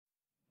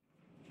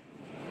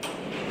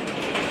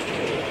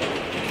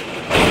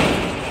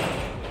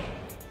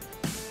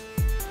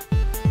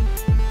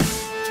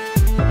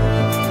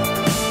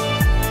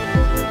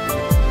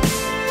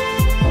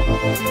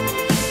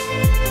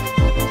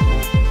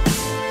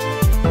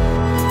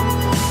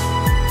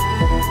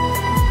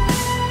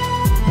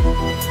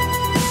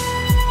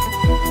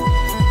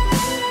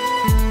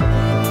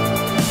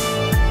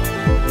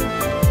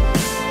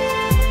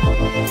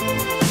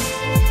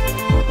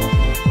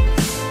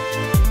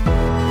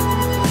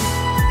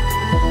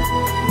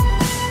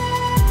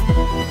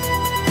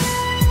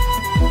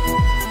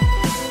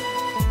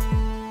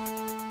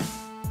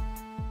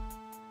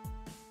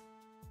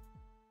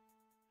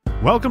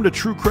Welcome to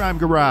True Crime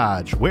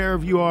Garage.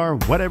 Wherever you are,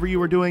 whatever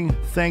you are doing,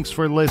 thanks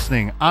for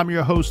listening. I'm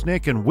your host,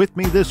 Nick, and with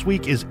me this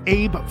week is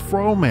Abe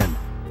Froman,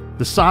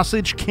 the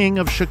Sausage King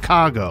of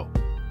Chicago.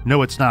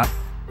 No, it's not.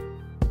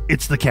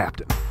 It's the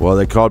captain. Well,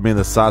 they called me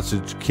the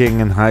Sausage King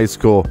in high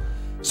school,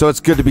 so it's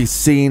good to be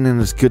seen and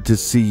it's good to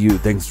see you.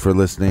 Thanks for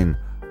listening.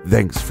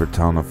 Thanks for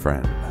telling a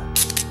friend.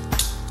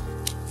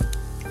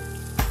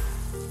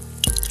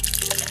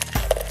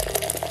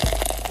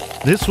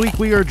 This week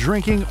we are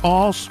drinking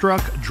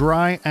Awestruck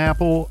Dry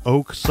Apple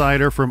Oak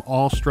Cider from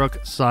Awestruck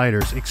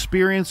Ciders.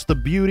 Experience the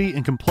beauty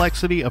and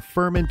complexity of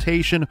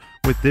fermentation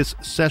with this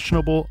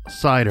sessionable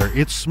cider.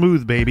 It's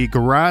smooth, baby.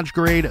 Garage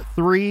grade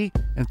 3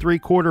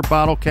 3/4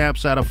 bottle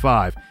caps out of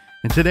 5.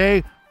 And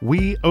today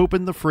we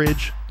opened the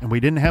fridge and we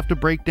didn't have to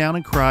break down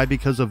and cry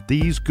because of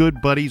these good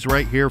buddies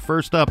right here.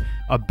 First up,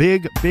 a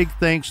big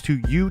thanks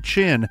to Yu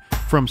Chin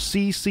from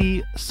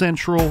CC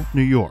Central,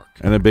 New York.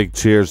 And a big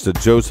cheers to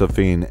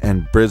Josephine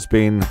in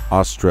Brisbane,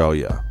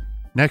 Australia.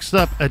 Next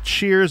up, a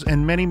cheers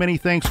and many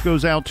thanks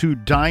goes out to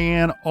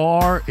Diane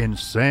R. in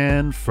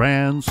San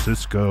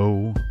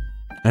Francisco.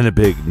 And a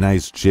big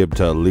nice jib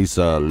to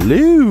Lisa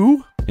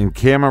Liu in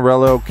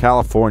Camarillo,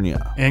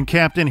 California. And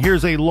Captain,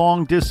 here's a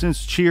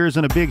long-distance cheers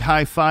and a big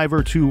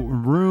high-fiver to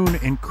Rune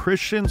in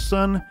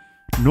Kristiansand,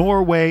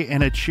 Norway,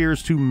 and a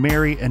cheers to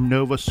Mary in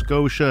Nova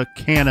Scotia,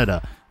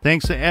 Canada.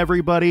 Thanks to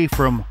everybody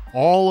from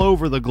all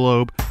over the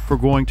globe for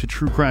going to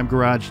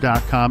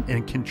truecrimegarage.com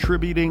and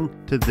contributing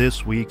to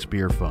this week's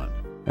beer fund.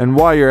 And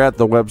while you're at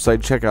the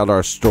website, check out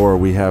our store.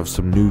 We have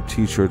some new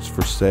t-shirts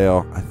for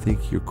sale. I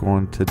think you're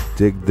going to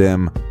dig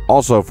them.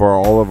 Also, for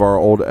all of our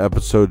old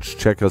episodes,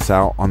 check us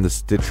out on the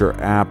Stitcher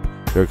app.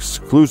 They're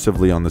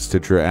exclusively on the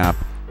Stitcher app.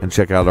 And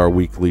check out our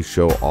weekly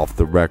show, Off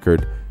the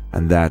Record.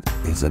 And that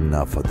is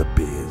enough of the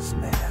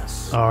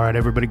business. All right,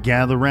 everybody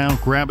gather around,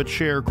 grab a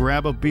chair,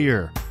 grab a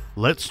beer.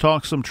 Let's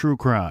talk some true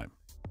crime.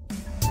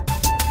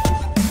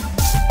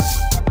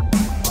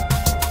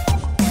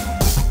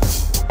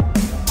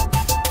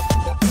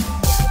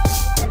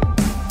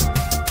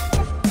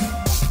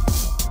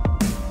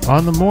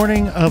 On the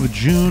morning of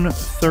June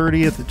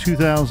 30th,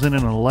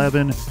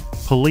 2011,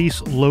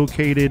 police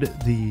located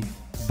the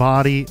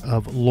body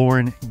of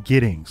Lauren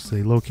Giddings.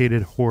 They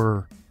located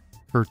her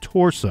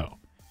torso.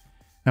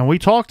 And we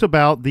talked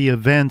about the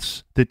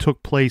events that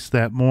took place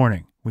that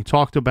morning. We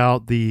talked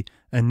about the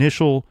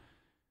initial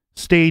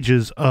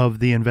stages of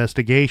the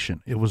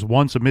investigation. It was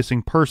once a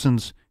missing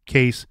persons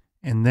case,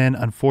 and then,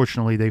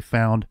 unfortunately, they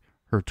found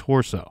her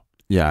torso.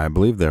 Yeah, I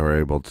believe they were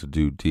able to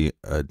do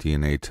a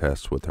DNA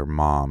test with her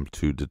mom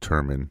to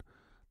determine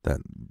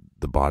that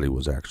the body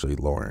was actually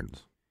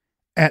Lauren's.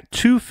 At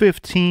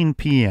 2:15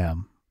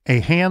 p.m., a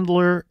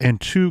handler and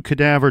 2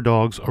 cadaver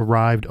dogs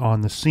arrived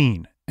on the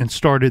scene and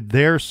started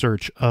their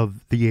search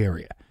of the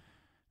area.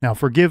 Now,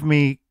 forgive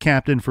me,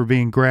 Captain, for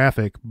being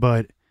graphic,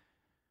 but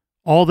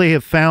all they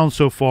have found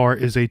so far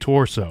is a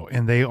torso,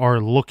 and they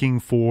are looking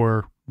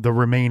for the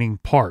remaining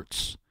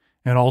parts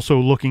and also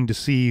looking to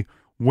see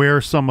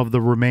where some of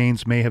the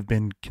remains may have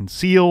been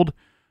concealed,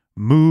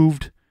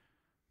 moved,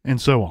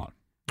 and so on.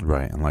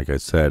 Right, and like I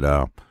said,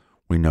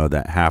 we know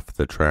that half of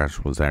the trash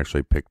was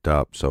actually picked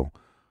up, so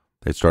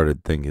they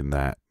started thinking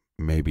that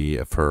maybe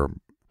if her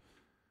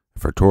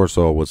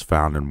torso was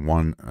found in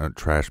one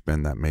trash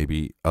bin, that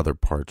maybe other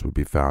parts would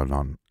be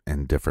found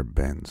in different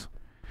bins.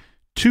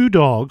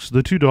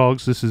 The two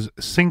dogs, this is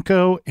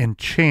Cinco and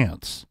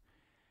Chance.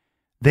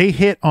 They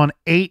hit on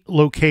 8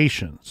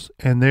 locations,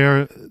 and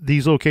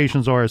these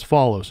locations are as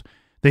follows.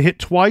 They hit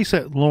twice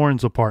at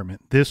Lauren's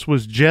apartment. This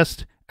was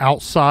just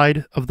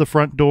outside of the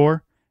front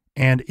door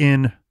and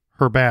in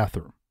her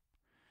bathroom.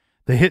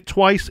 They hit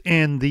twice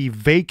in the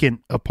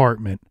vacant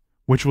apartment,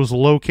 which was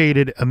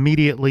located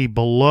immediately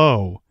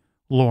below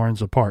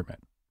Lauren's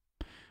apartment,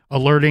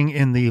 alerting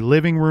in the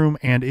living room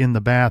and in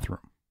the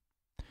bathroom.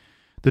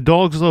 The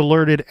dogs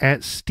alerted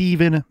at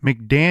Stephen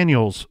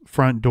McDaniel's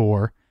front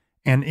door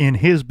and in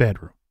his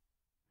bedroom.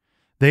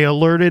 They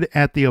alerted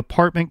at the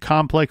apartment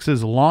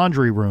complex's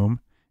laundry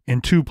room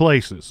in 2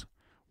 places,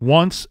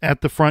 once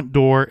at the front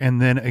door and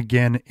then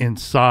again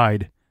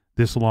inside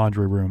this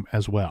laundry room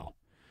as well.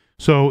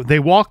 So they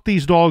walked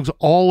these dogs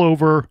all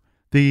over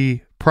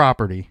the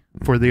property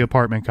for the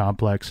apartment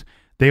complex.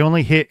 They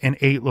only hit in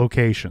 8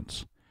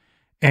 locations.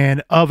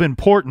 And of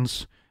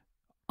importance,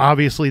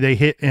 obviously they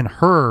hit in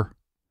her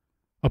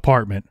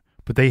apartment,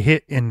 but they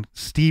hit in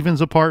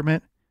Stephen's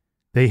apartment.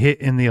 They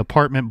hit in the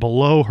apartment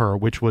below her,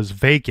 which was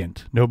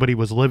vacant. Nobody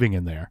was living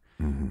in there.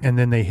 Mm-hmm. And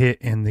then they hit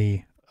in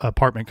the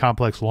apartment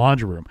complex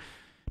laundry room.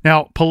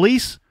 Now,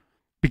 police,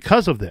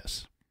 because of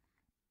this,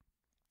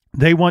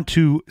 they want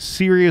to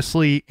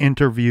seriously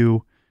interview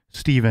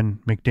Stephen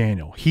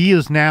McDaniel. He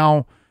is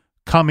now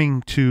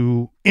coming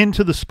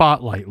into the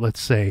spotlight,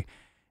 let's say,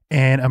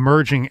 and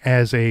emerging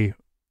as a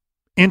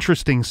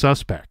interesting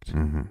suspect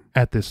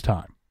at this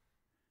time.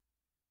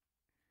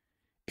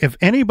 If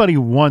anybody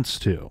wants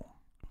to,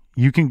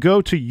 you can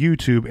go to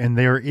YouTube, and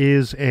there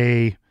is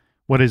a,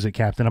 what is it,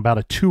 Captain, about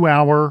a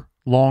 2-hour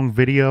long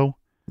video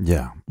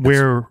Yeah.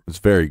 Where it's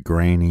very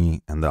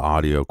grainy and the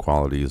audio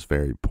quality is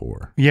very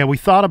poor. Yeah, we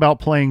thought about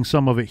playing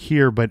some of it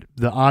here, but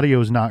the audio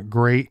is not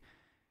great.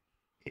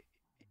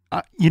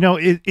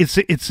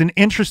 It's an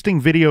interesting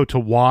video to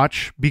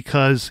watch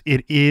because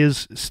it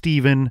is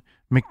Stephen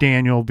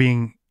McDaniel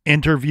being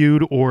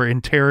interviewed or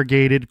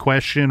interrogated,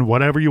 questioned,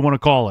 whatever you want to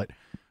call it,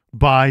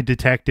 by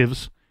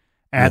detectives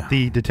at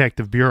the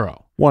Detective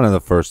Bureau. One of the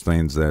first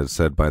things that is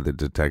said by the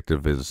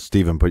detective is,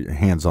 Stephen, put your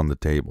hands on the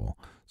table.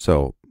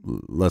 So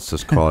let's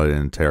just call it an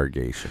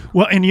interrogation.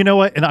 Well, and you know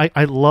what? And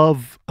I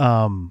love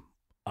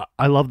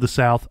the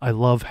South. I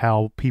love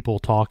how people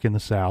talk in the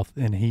South.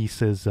 And he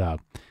says,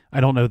 I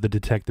don't know the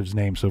detective's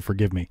name, so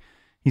forgive me.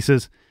 He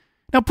says,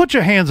 "Now put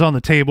your hands on the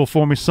table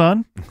for me,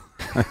 son."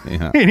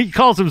 Yeah. And he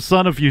calls him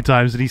son a few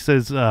times, and he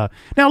says, "Now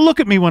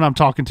look at me when I'm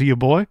talking to you,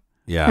 boy."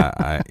 Yeah,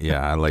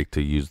 I like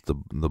to use the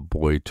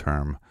boy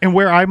term. And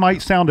where I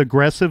might sound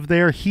aggressive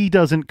there, he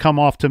doesn't come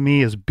off to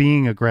me as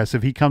being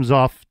aggressive. He comes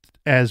off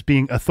as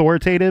being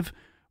authoritative,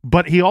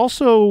 but he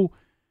also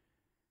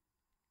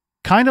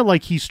kind of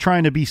like he's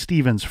trying to be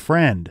Steven's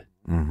friend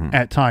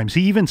at times.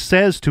 He even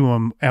says to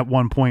him at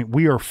one point,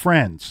 "We are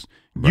friends.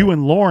 Right. You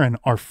and Lauren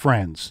are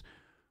friends.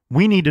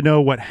 We need to know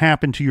what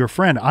happened to your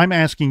friend. I'm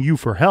asking you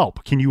for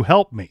help. Can you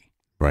help me?"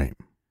 Right.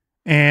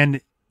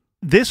 And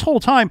this whole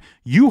time,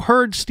 you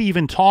heard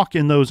Steven talk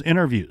in those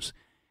interviews.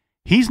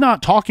 He's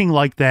not talking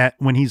like that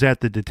when he's at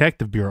the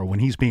Detective Bureau, when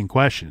he's being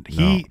questioned.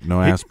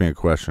 Ask me a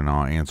question,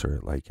 I'll answer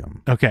it like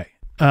him. Okay.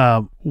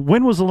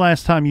 When was the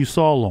last time you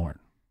saw Lauren?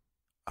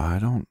 I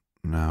don't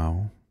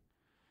know.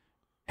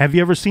 Have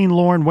you ever seen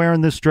Lauren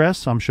wearing this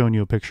dress? I'm showing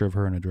you a picture of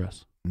her in a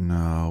dress.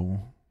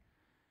 No.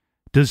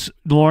 Does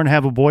Lauren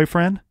have a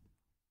boyfriend?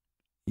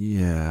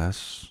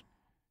 Yes.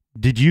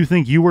 Did you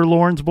think you were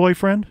Lauren's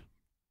boyfriend?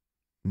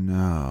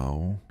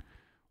 No.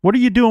 What are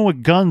you doing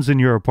with guns in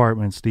your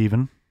apartment,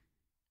 Stephen?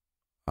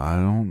 I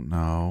don't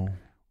know.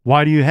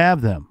 Why do you have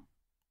them?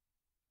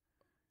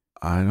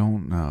 I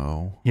don't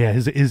know. Yeah,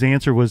 his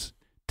answer was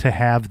to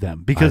have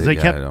them because they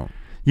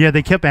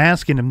kept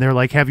asking him. They're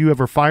like, "Have you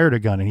ever fired a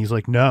gun?" And he's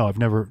like, "No, I've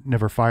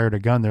never fired a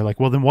gun." They're like,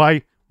 "Well, then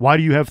why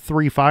do you have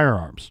 3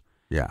 firearms?"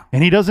 Yeah.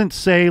 And he doesn't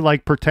say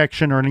like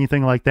protection or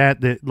anything like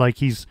that like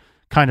he's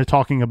kind of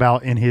talking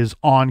about in his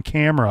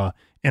on-camera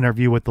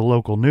interview with the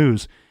local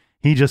news.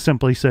 He just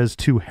simply says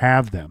to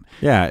have them.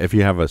 Yeah, if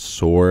you have a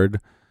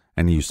sword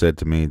and you said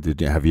to me,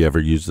 have you ever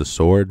used a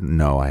sword?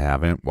 No, I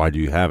haven't. Why do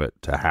you have it?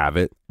 To have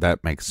it?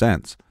 That makes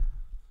sense.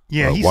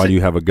 Yeah. Why do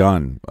you have a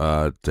gun?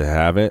 To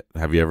have it?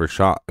 Have you ever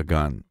shot a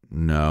gun?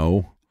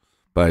 No,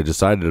 but I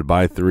decided to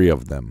buy 3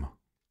 of them.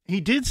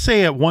 He did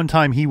say at one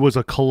time he was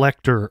a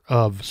collector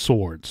of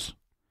swords.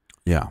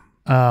 Yeah.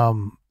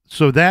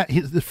 So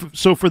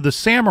for the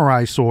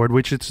samurai sword,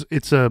 which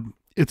it's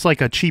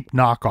like a cheap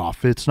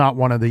knockoff. It's not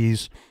one of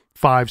these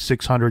 $500,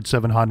 $600,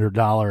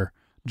 $700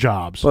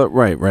 jobs. But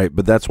right.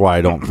 But that's why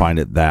I don't find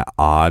it that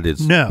odd.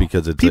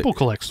 Because people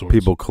collect swords.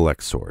 People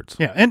collect swords.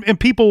 Yeah, and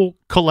people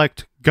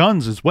collect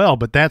guns as well,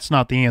 but that's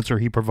not the answer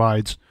he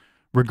provides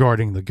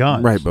regarding the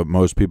guns. Right, but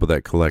most people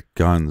that collect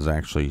guns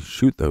actually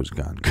shoot those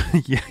guns.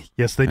 Yeah,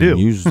 yes, they do.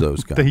 Use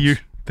those guns.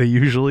 They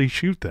usually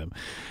shoot them.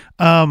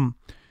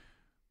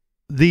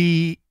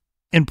 The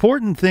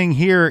important thing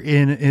here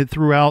in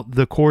throughout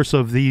the course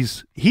of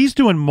these, he's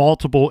doing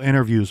multiple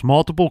interviews,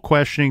 multiple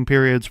questioning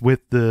periods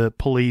with the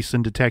police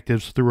and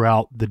detectives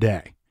throughout the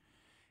day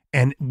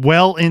and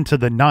well into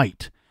the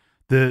night.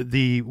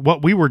 The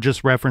what we were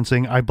just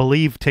referencing, I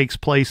believe, takes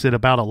place at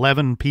about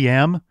 11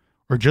 p.m.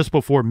 or just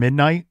before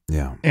midnight.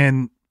 Yeah.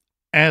 And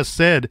as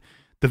said,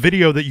 the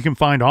video that you can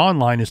find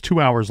online is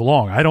 2 hours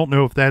long. I don't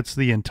know if that's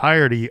the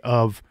entirety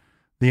of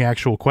the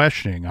actual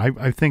questioning.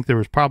 I think there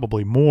was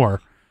probably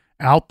more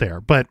out there,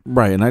 but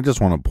right. And I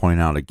just want to point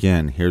out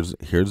again, here's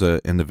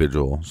an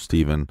individual,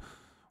 Stephen,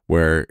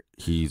 where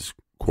he's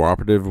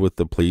cooperative with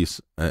the police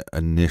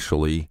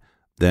initially,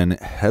 then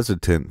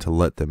hesitant to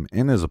let them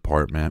in his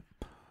apartment.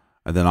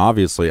 And then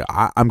obviously,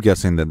 I'm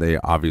guessing that they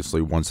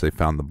obviously, once they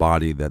found the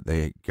body, that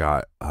they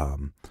got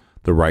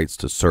the rights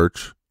to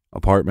search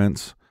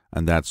apartments.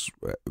 And that's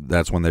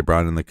when they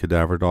brought in the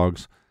cadaver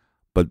dogs.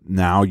 But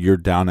now you're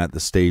down at the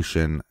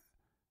station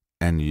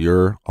and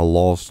you're a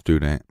law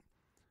student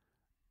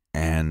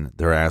and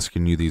they're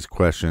asking you these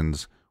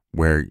questions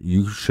where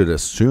you should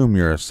assume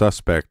you're a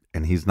suspect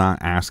and he's not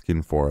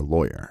asking for a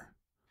lawyer.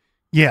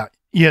 Yeah.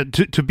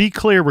 To be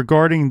clear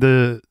regarding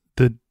the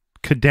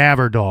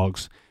cadaver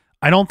dogs,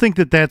 I don't think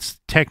that that's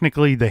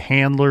technically the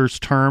handler's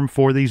term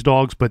for these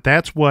dogs, but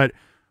that's what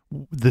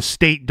the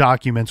state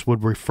documents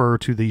would refer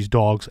to these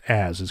dogs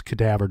as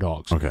cadaver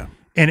dogs. Okay.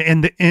 And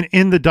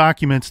in the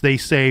documents, they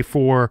say,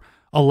 for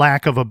a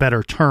lack of a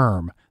better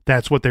term,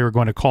 that's what they were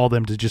going to call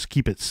them to just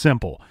keep it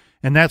simple.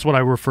 And that's what I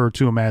refer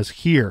to them as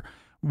here.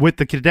 With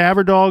the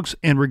cadaver dogs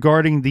and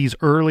regarding these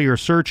earlier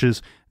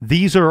searches,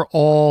 these are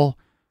all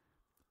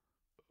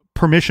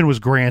permission was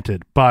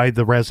granted by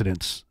the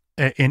residents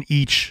in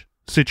each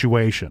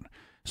situation.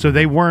 So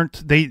they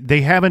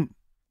haven't,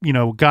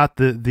 got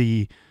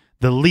the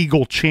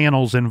legal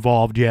channels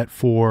involved yet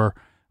for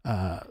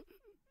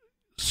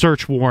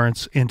search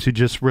warrants and to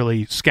just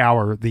really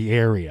scour the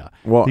area.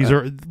 Well, these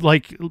are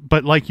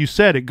like you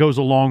said, it goes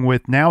along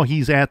with now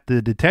he's at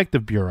the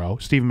detective bureau,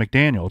 Stephen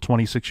McDaniel,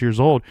 26 years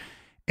old,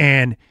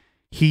 and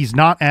he's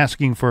not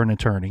asking for an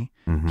attorney.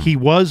 Mm-hmm. He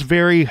was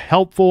very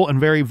helpful and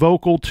very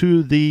vocal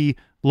to the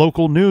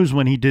local news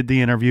when he did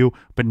the interview,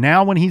 but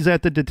now when he's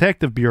at the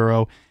detective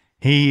bureau,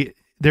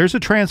 there's a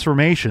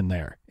transformation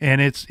there,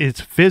 and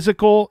it's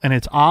physical and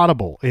it's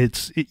audible.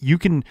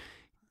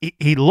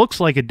 He looks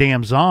like a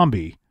damn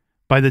zombie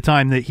by the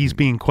time that he's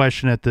being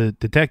questioned at the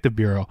detective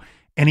bureau,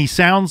 and he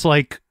sounds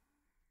like,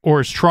 or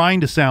is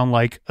trying to sound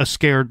like, a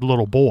scared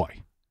little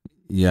boy.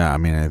 Yeah, I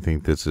mean, I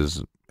think this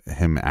is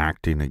him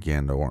acting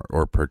again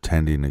or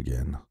pretending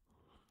again.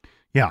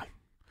 Yeah.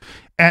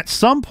 At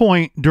some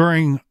point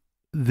during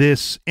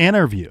this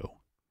interview,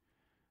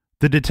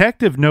 the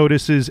detective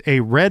notices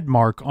a red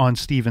mark on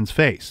Stephen's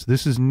face.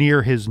 This is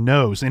near his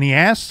nose, and he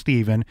asks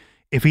Stephen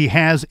if he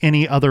has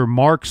any other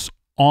marks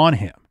on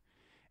him.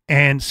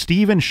 And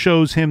Stephen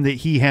shows him that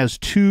he has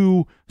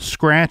 2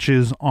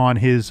 scratches on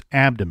his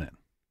abdomen.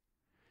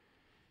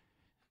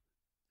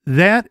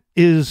 That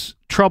is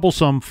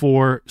troublesome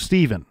for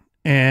Stephen,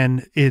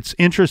 and it's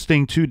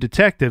interesting to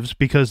detectives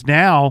because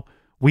now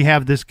we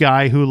have this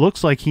guy who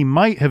looks like he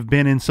might have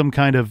been in some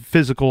kind of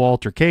physical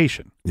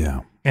altercation.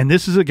 Yeah. And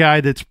this is a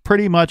guy that's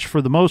pretty much,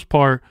 for the most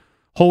part,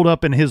 holed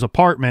up in his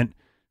apartment,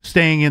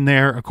 staying in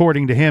there.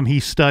 According to him,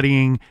 he's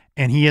studying,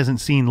 and he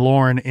hasn't seen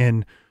Lauren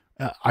in,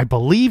 I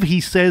believe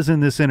he says in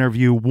this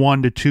interview,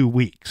 1 to 2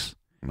 weeks.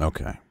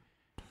 Okay.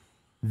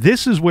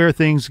 This is where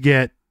things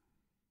get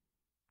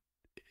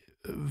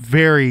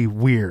very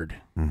weird.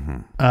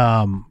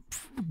 Mm-hmm.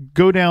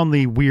 Go down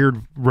the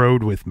weird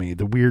road with me,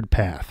 the weird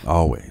path.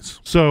 Always.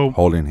 So,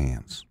 holding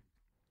hands.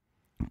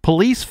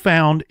 Police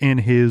found in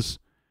his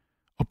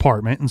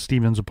apartment, in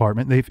Stephen's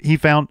apartment, they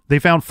found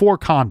 4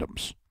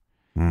 condoms.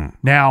 Mm.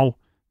 Now,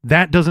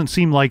 that doesn't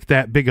seem like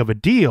that big of a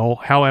deal.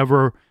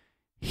 However,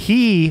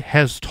 he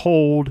has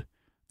told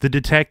the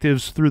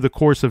detectives through the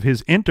course of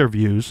his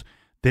interviews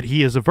that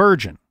he is a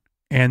virgin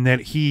and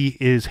that he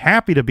is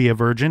happy to be a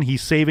virgin.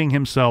 He's saving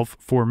himself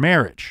for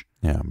marriage.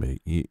 Yeah, but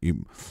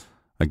you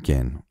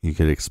again, you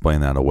could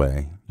explain that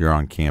away. You're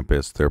on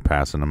campus, they're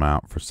passing them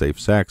out for safe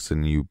sex,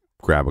 and you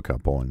grab a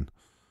couple, and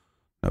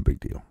no big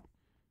deal.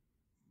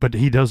 But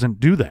he doesn't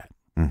do that.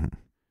 Mm-hmm.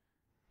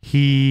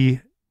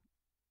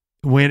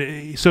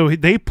 So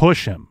they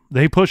push him.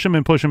 They push him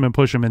and push him and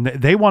push him, and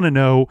they want to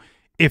know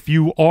if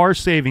you are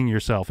saving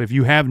yourself, if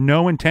you have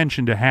no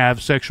intention to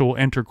have sexual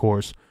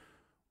intercourse,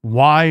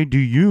 why do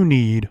you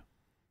need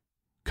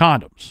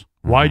condoms?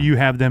 Why do you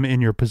have them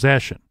in your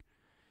possession?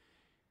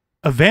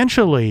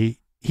 Eventually,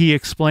 he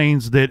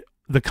explains that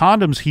the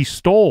condoms he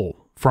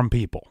stole from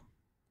people.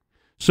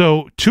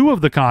 So 2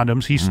 of the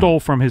condoms he stole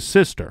from his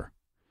sister,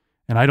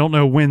 and I don't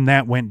know when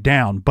that went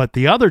down, but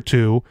the other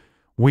 2,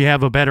 we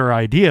have a better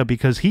idea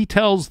because he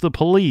tells the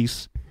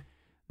police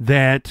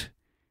that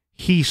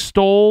he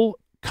stole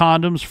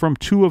condoms from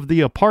 2 of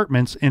the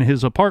apartments in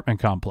his apartment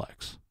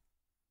complex.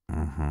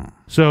 Mm-hmm.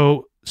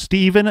 So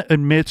Stephen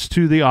admits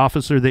to the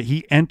officer that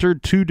he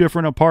entered 2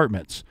 different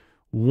apartments.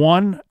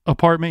 One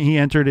apartment he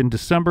entered on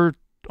December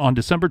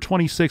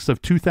 26th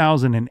of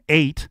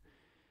 2008,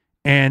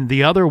 and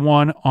the other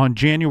one on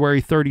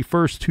January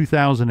 31st,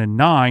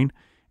 2009.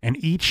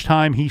 And each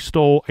time he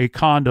stole a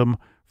condom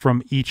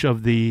from each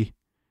of the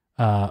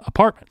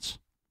apartments.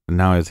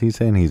 Now, is he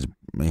saying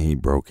he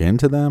broke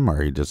into them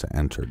or he just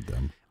entered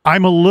them?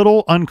 I'm a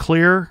little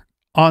unclear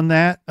on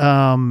that.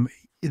 But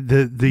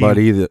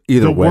either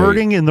the way,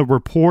 wording in the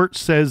report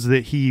says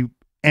that he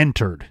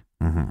entered.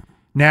 Mm-hmm.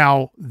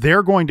 Now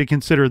they're going to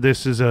consider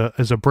this as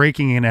a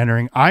breaking and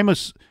entering.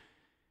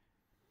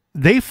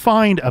 They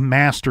find a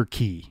master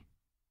key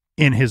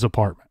in his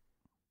apartment.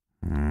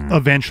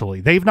 Eventually,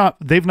 they've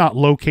not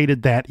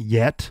located that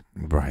yet.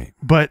 Right.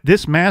 But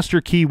this master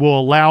key will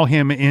allow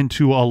him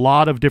into a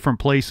lot of different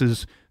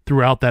places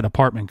throughout that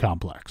apartment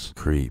complex.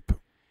 Creep.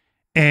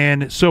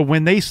 And so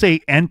when they say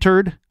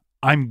entered,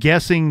 I'm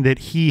guessing that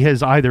he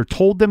has either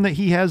told them that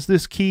he has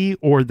this key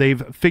or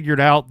they've figured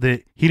out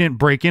that he didn't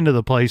break into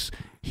the place.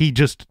 He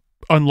just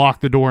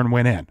unlocked the door and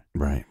went in.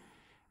 Right.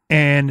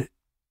 And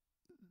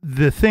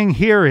the thing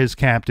here is,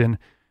 Captain,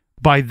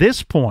 by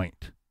this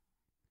point,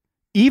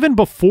 even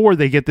before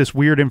they get this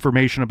weird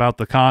information about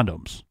the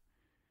condoms,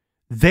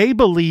 they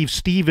believe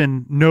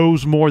Stephen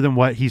knows more than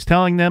what he's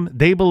telling them.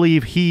 They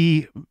believe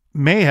he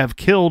may have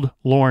killed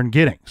Lauren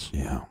Giddings.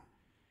 Yeah.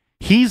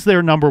 He's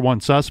their number 1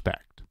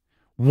 suspect.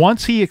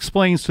 Once he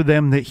explains to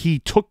them that he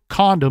took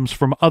condoms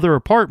from other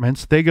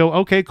apartments, they go,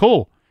 okay,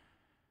 cool.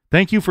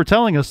 Thank you for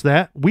telling us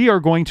that. We are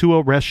going to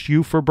arrest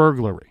you for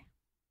burglary.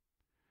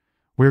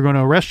 We're going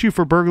to arrest you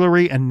for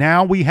burglary, and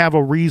now we have a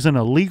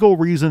legal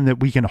reason that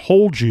we can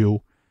hold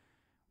you.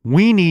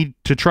 We need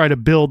to try to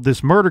build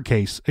this murder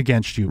case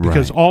against you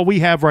because all we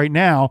have right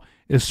now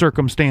is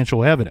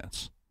circumstantial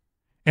evidence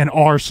and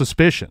our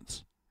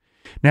suspicions.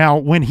 Now,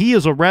 when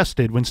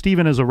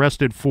Stephen is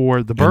arrested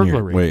for the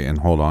burglary. And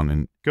hold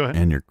on. Go ahead.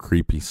 And your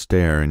creepy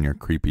stare and your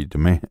creepy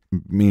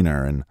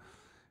demeanor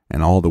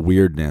and all the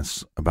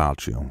weirdness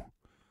about you,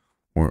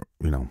 or,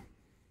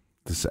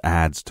 this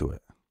adds to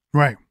it.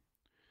 Right.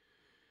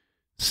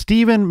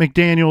 Stephen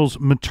McDaniel's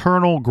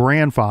maternal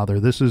grandfather,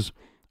 this is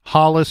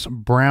Hollis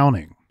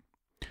Browning,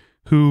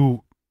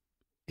 who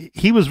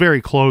he was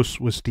very close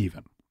with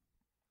Stephen.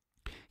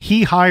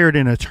 He hired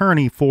an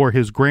attorney for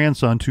his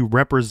grandson to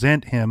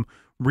represent him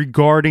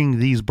regarding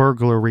these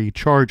burglary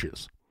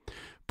charges.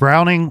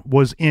 Browning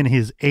was in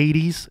his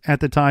 80s at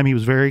the time. He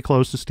was very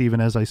close to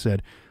Stephen, as I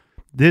said.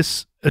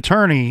 This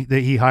attorney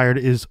that he hired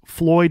is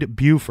Floyd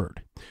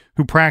Buford,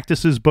 who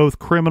practices both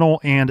criminal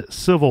and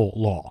civil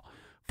law.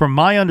 From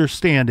my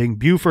understanding,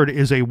 Buford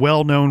is a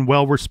well-known,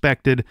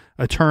 well-respected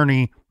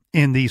attorney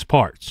in these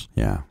parts.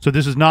 Yeah. So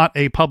this is not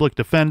a public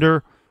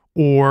defender,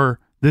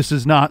 or this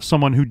is not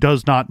someone who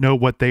does not know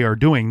what they are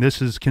doing.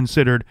 This is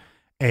considered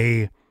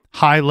a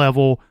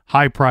high-level,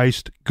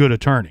 high-priced, good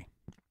attorney.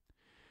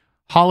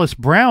 Hollis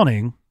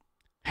Browning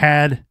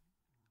had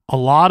a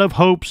lot of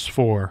hopes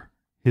for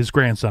his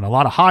grandson, a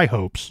lot of high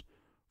hopes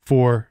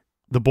for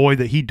the boy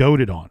that he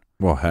doted on.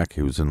 Well, heck,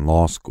 he was in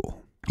law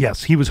school.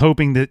 Yes, he was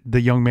hoping that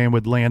the young man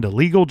would land a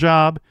legal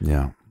job,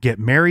 get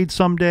married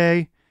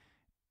someday.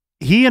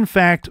 He, in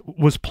fact,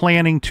 was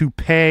planning to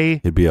pay...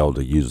 He'd be able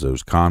to use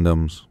those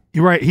condoms.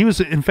 You're right. He was,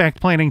 in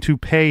fact, planning to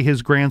pay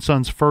his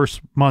grandson's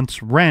first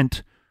month's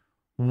rent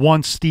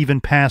once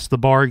Stephen passed the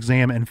bar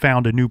exam and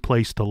found a new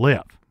place to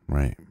live.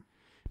 Right.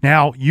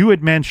 Now, you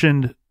had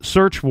mentioned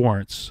search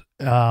warrants.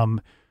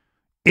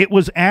 It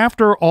was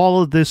after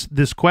all of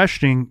this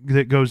questioning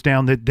that goes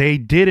down that they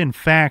did, in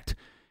fact,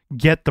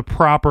 get the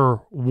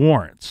proper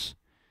warrants.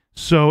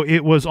 So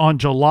it was on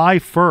July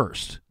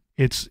 1st.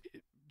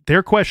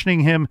 They're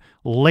questioning him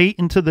late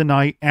into the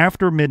night,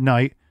 after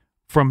midnight,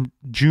 from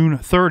June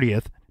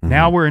 30th. Mm-hmm.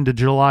 Now we're into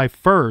July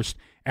 1st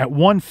at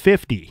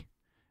 1:50,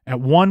 at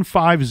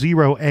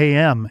 1:50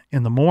 a.m.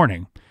 in the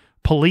morning.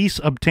 Police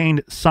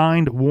obtained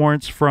signed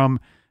warrants from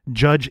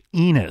Judge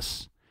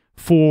Enos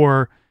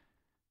for...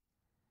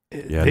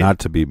 not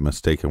to be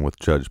mistaken with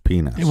Judge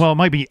Penis. Well, it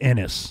might be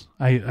Ennis.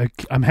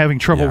 I'm having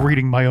trouble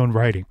reading my own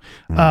writing.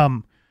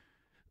 Mm.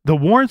 The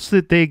warrants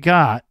that they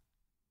got,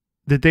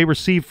 that they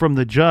received from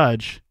the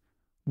judge,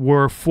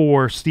 were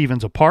for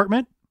Stephen's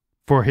apartment,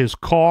 for his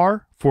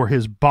car, for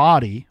his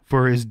body,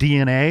 for his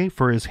DNA,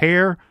 for his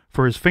hair,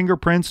 for his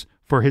fingerprints,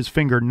 for his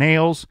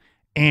fingernails,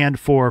 and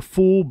for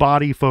full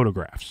body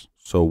photographs.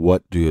 So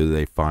what do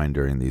they find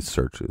during these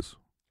searches?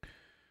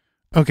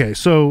 Okay,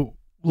 so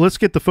let's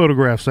get the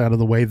photographs out of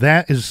the way.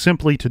 That is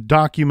simply to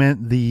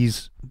document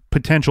these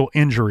potential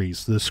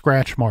injuries, the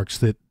scratch marks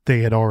that they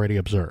had already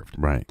observed.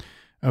 Right.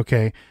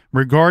 Okay.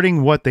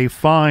 Regarding what they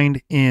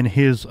find in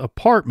his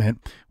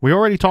apartment, we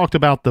already talked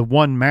about the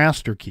one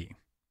master key.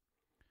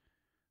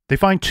 They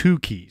find two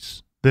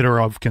keys that are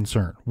of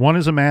concern. One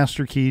is a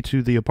master key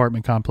to the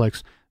apartment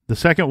complex. The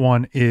second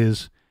one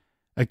is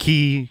a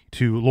key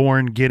to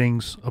Lauren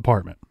Giddings'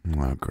 apartment.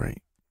 Oh, great.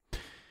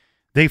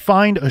 They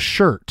find a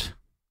shirt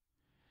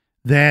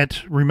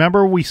that,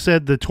 remember we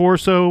said the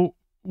torso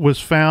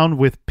was found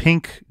with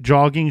pink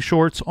jogging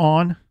shorts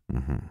on?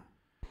 Mm-hmm.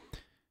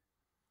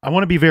 I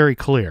want to be very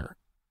clear.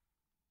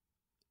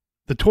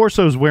 The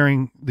torso's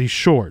wearing these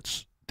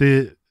shorts.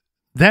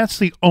 That's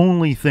the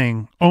only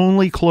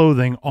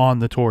clothing on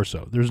the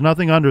torso. There's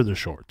nothing under the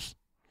shorts.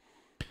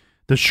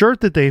 The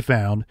shirt that they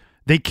found,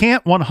 they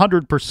can't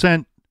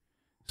 100%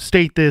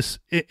 state this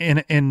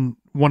in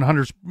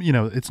 100,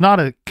 it's not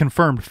a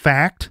confirmed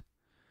fact,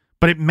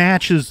 but it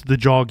matches the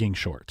jogging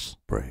shorts.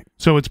 Right.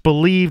 So it's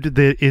believed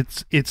that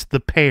it's the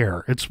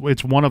pair. It's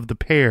one of the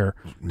pair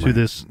to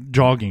this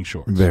jogging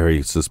shorts.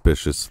 Very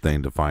suspicious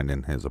thing to find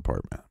in his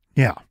apartment.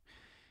 Yeah.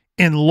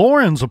 In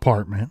Lauren's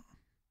apartment,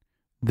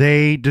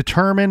 they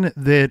determined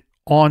that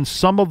on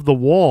some of the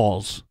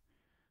walls,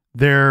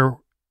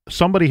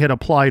 somebody had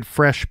applied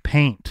fresh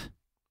paint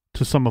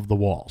to some of the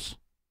walls.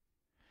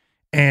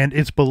 And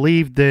it's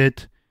believed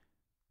that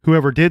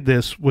whoever did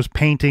this was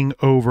painting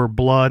over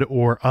blood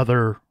or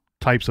other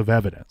types of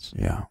evidence.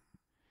 Yeah.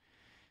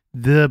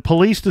 The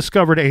police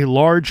discovered a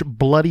large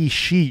bloody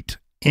sheet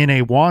in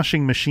a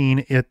washing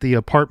machine at the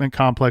apartment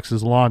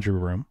complex's laundry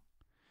room.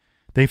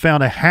 They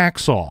found a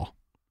hacksaw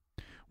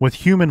with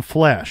human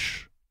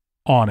flesh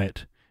on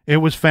it. It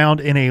was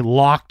found in a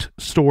locked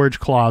storage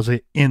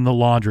closet in the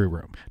laundry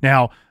room.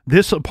 Now,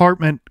 this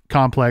apartment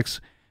complex,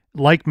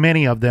 like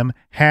many of them,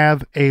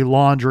 have a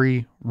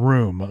laundry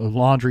room, a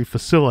laundry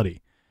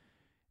facility.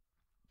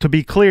 To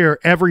be clear,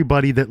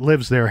 everybody that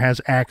lives there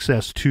has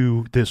access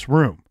to this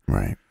room.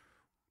 Right.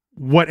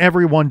 What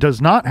everyone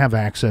does not have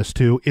access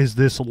to is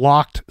this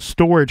locked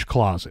storage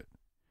closet.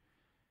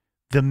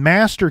 The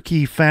master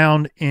key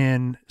found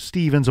in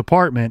Stephen's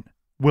apartment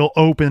will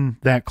open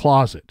that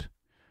closet.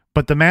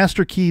 But the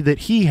master key that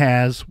he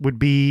has would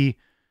be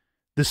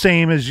the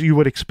same as you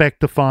would expect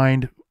to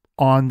find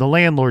on the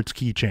landlord's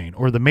keychain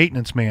or the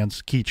maintenance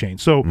man's keychain.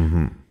 So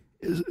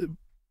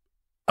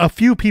a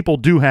few people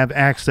do have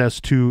access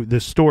to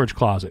this storage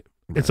closet.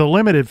 Right. It's a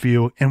limited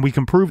few, and we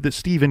can prove that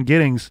Stephen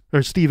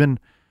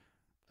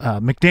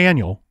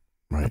McDaniel,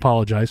 right,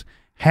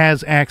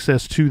 has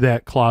access to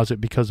that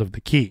closet because of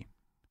the key.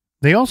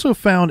 They also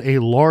found a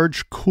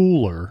large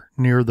cooler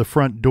near the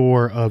front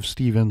door of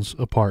Stephen's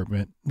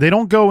apartment. They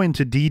don't go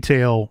into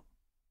detail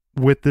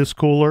with this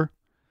cooler.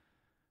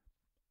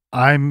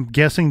 I'm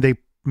guessing they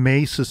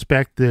may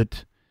suspect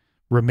that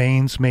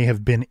remains may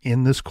have been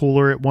in this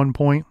cooler at one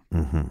point.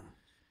 Mm-hmm.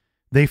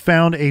 They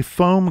found a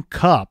foam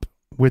cup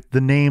with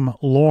the name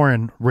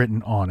Lauren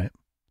written on it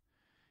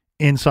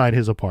inside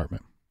his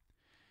apartment.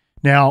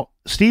 Now,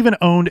 Stephen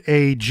owned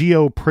a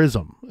Geo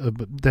Prism.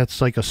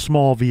 That's like a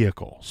small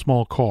vehicle,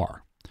 small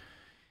car.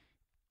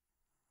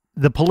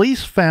 The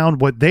police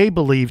found what they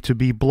believed to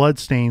be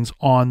bloodstains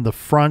on the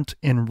front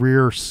and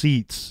rear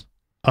seats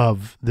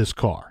of this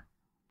car.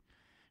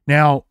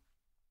 Now,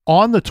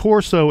 on the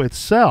torso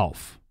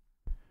itself,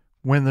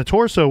 when the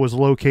torso was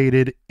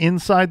located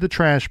inside the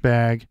trash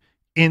bag,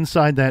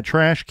 inside that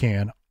trash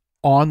can,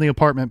 on the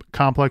apartment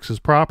complex's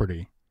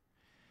property,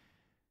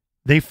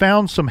 they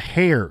found some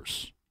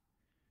hairs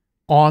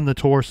on the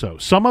torso.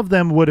 Some of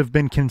them would have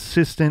been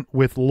consistent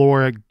with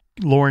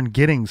Lauren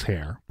Giddings'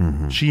 hair.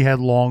 Mm-hmm. She had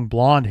long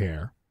blonde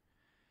hair.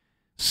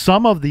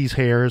 Some of these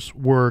hairs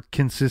were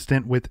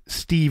consistent with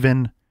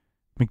Stephen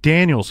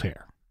McDaniel's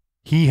hair.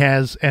 He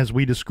has, as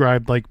we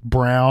described, like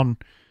brown,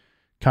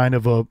 kind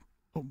of a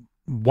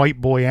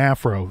white boy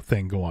afro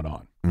thing going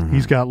on. Mm-hmm.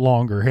 He's got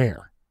longer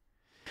hair.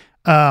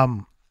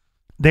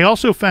 They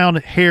also found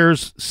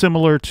hairs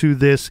similar to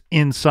this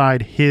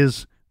inside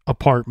his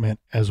apartment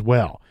as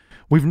well.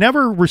 We've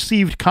never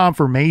received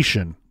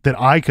confirmation that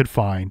I could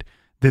find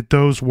that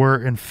those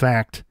were, in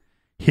fact,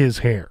 his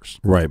hairs.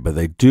 Right, but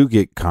they do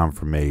get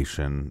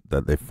confirmation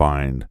that they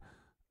find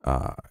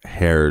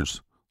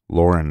hairs,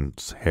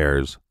 Lauren's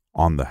hairs,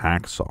 on the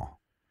hacksaw.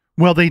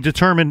 Well, they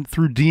determined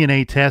through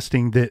DNA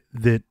testing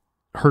that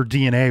her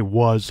DNA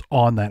was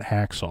on that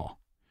hacksaw.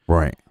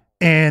 Right.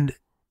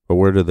 But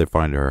where did they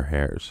find her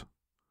hairs?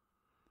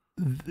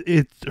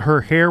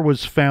 Her hair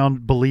was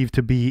found, believed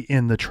to be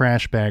in the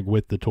trash bag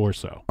with the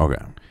torso.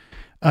 Okay.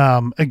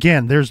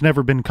 Again, there's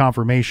never been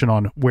confirmation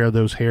on where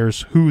those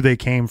hairs, who they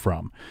came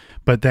from,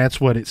 but that's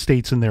what it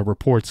states in their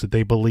reports, that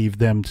they believe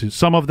them to,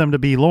 some of them to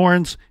be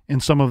Lauren's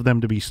and some of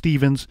them to be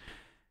Stephen's.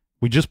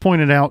 We just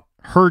pointed out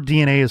her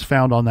DNA is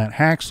found on that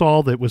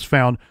hacksaw that was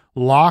found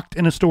locked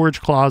in a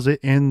storage closet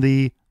in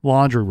the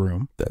laundry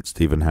room that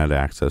Stephen had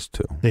access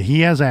to. That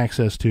he has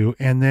access to.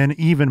 And then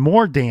even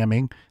more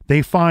damning,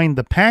 they find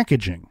the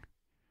packaging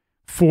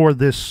for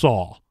this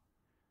saw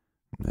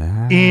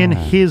in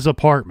his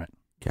apartment.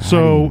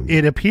 So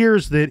it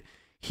appears that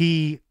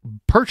he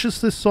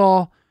purchased this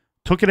saw,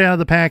 took it out of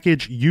the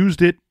package,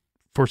 used it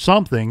for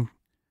something,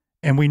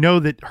 and we know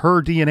that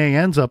her DNA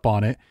ends up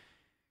on it.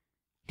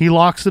 He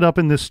locks it up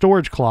in this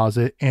storage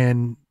closet,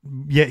 and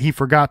yet he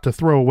forgot to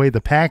throw away the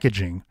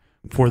packaging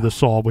for the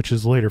saw, which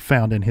is later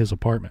found in his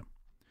apartment.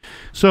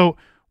 So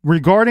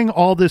regarding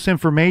all this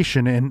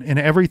information and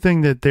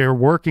everything that they're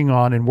working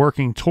on and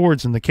working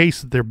towards in the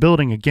case that they're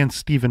building against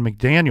Stephen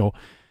McDaniel,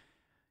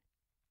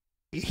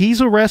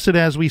 he's arrested,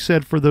 as we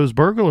said, for those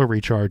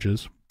burglary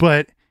charges,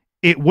 but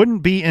it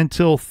wouldn't be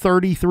until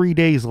 33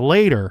 days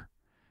later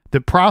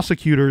that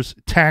prosecutors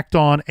tacked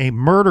on a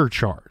murder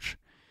charge.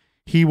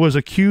 He was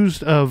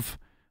accused of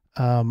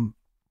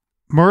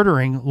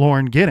murdering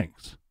Lauren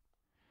Giddings.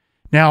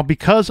 Now,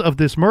 because of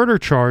this murder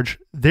charge,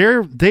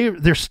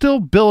 they're still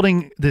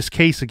building this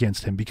case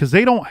against him because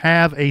they don't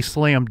have a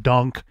slam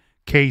dunk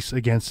case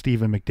against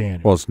Stephen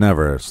McDaniel. Well, it's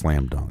never a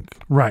slam dunk.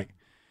 Right.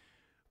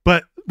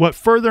 But what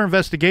further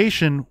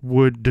investigation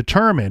would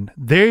determine,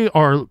 they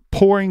are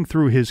pouring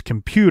through his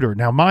computer.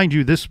 Now, mind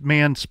you, this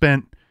man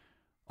spent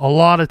a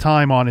lot of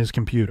time on his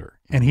computer,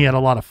 and he had a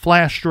lot of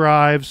flash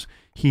drives.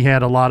 He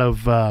had a lot of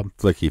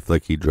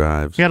flicky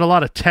drives. He had a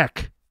lot of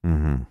tech,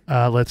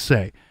 let's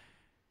say.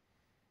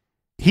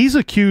 He's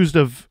accused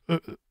of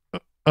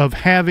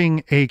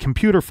having a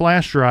computer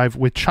flash drive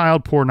with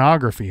child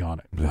pornography on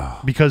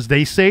it because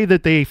they say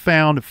that they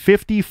found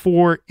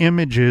 54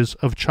 images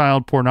of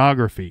child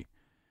pornography.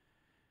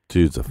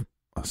 Dude's a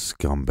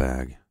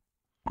scumbag.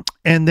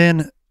 And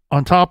then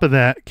on top of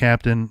that,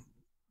 Captain,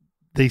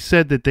 they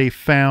said that they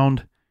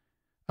found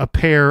a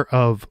pair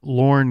of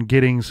Lauren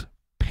Giddings'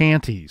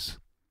 panties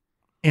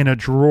in a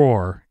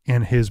drawer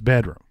in his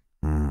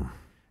bedroom.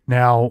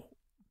 Now,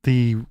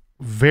 the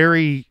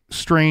very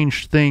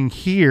strange thing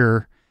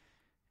here,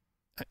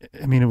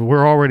 I mean,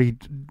 we're already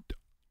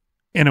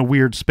in a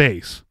weird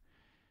space.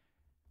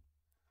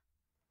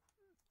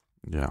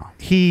 Yeah.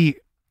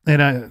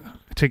 And I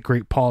take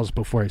great pause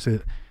before I say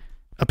it.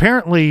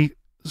 Apparently,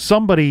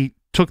 somebody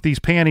took these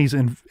panties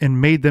and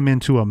made them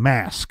into a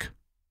mask.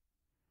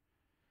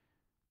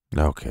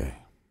 Okay.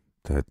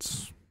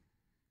 That's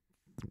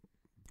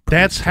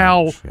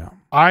how yeah.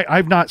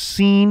 I've not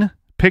seen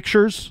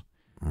pictures,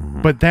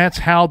 but that's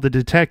how the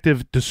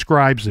detective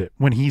describes it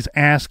when he's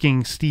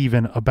asking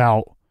Stephen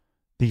about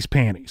these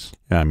panties.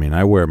 Yeah, I mean,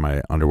 I wear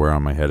my underwear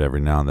on my head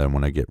every now and then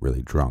when I get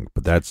really drunk,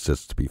 but that's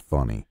just to be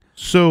funny.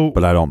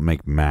 But I don't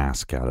make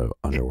masks out of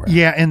underwear.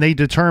 Yeah, and they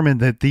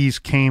determined that these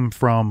came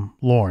from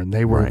Lauren.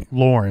 They were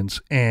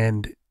Lauren's,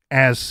 and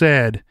as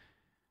said,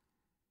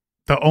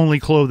 the only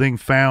clothing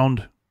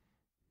found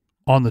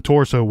on the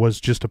torso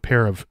was just a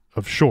pair of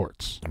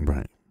shorts.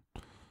 Right.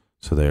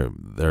 So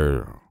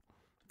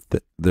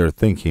their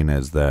thinking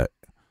is that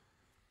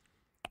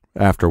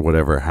after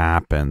whatever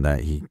happened,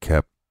 that he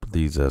kept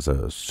these as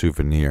a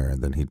souvenir,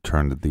 and then he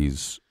turned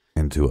these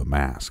into a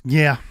mask.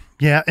 Yeah.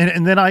 Yeah.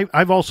 And then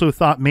I've also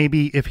thought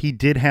maybe if he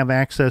did have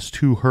access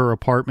to her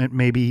apartment,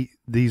 maybe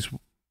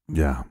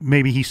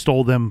maybe he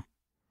stole them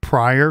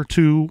prior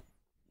to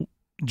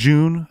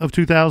June of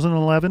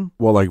 2011.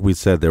 Well, like we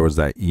said, there was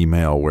that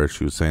email where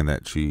she was saying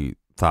that she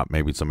thought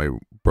maybe somebody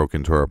broke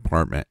into her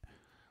apartment,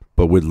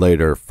 but would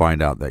later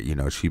find out that,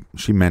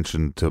 she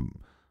mentioned to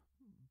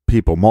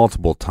people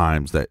multiple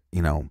times that,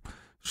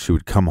 she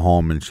would come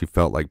home and she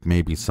felt like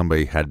maybe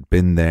somebody had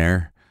been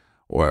there,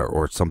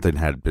 or something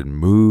had been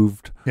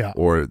moved,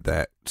 or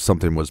that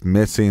something was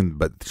missing,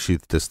 but she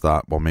just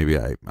thought, well, maybe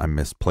I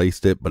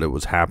misplaced it, but it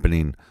was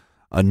happening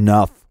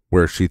enough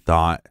where she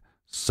thought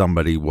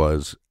somebody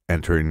was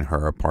entering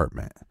her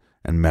apartment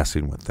and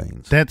messing with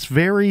things. That's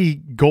very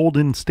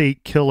Golden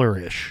State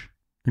Killer-ish.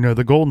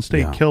 The Golden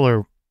State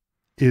Killer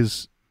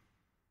is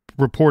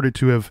reported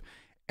to have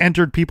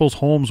entered people's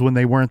homes when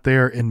they weren't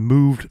there and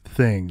moved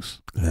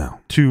things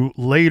to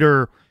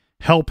later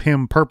help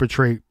him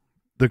perpetrate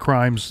the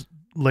crimes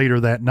later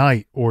that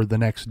night or the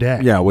next day.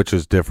 Yeah, which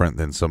is different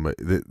than somebody.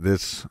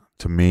 This,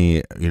 to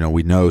me,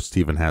 we know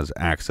Stephen has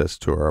access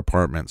to her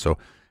apartment, so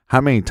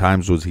how many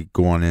times was he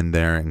going in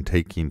there and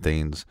taking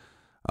things?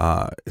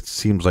 It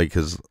seems like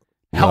his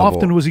How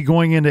often was he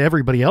going into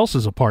everybody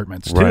else's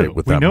apartments, too? Right,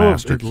 with we that know of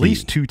master at key.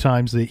 least 2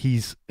 times that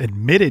he's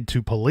admitted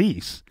to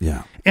police.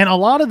 Yeah. And a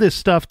lot of this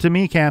stuff, to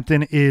me,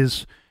 Captain,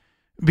 is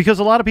because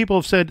a lot of people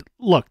have said,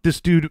 look,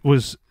 this dude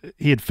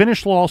he had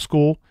finished law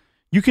school.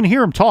 You can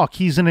hear him talk.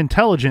 He's an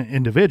intelligent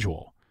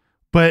individual.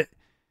 But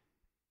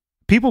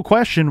people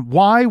question,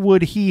 why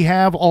would he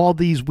have all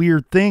these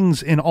weird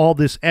things and all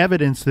this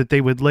evidence that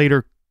they would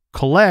later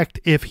collect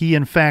if he,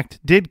 in fact,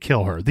 did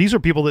kill her? These are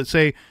people that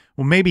say,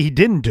 well, maybe he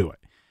didn't do it.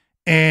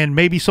 And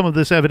maybe some of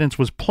this evidence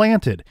was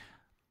planted.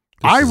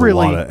 There's a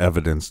lot of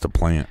evidence to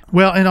plant.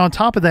 Well, and on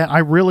top of that, I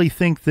really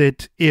think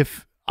that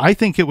I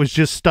think it was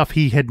just stuff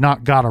he had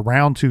not got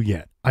around to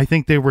yet. I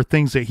think there were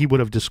things that he would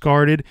have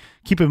discarded.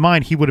 Keep in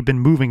mind, he would have been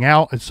moving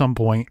out at some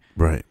point.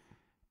 Right.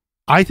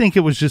 I think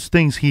it was just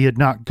things he had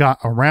not got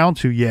around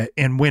to yet.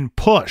 And when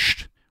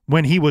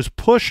he was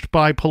pushed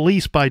by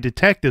police, by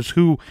detectives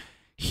who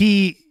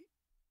he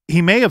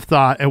may have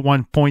thought at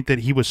one point that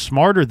he was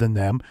smarter than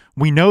them.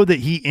 We know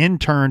that he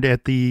interned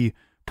at the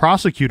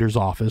prosecutor's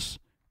office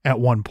at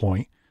one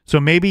point. So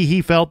maybe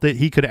he felt that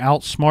he could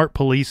outsmart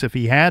police if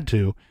he had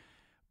to.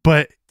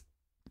 But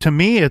to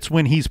me, it's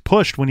when he's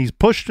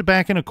pushed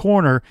back in a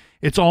corner,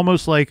 it's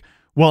almost like,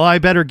 well, I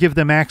better give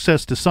them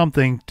access to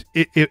something.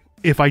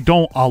 If I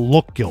don't, I'll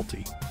look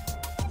guilty.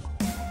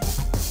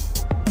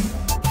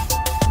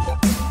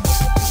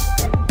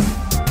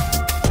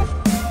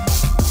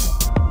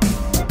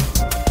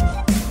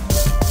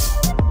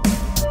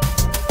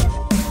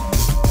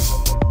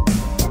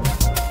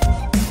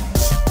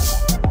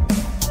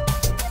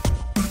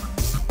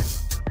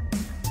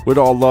 We'd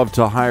all love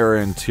to hire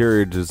an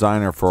interior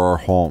designer for our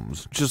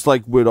homes, just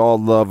like we'd all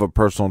love a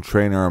personal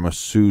trainer, a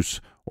masseuse,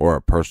 or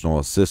a personal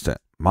assistant.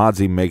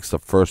 Modsy makes the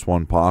first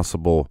one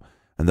possible,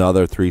 and the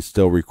other 3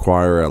 still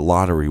require a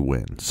lottery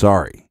win.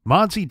 Sorry.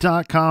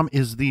 Modsy.com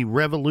is the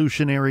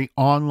revolutionary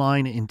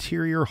online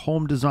interior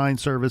home design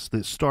service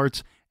that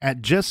starts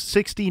at just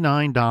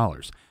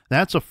 $69.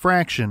 That's a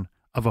fraction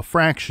of a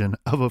fraction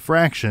of a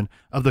fraction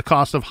of the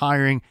cost of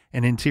hiring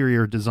an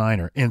interior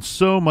designer, and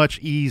so much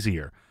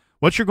easier.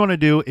 What you're going to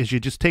do is you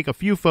just take a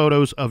few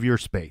photos of your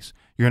space.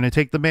 You're going to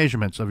take the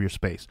measurements of your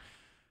space,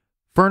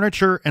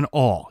 furniture and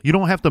all. You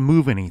don't have to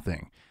move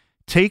anything.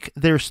 Take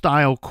their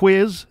style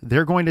quiz.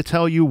 They're going to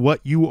tell you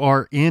what you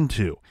are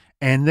into.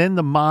 And then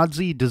the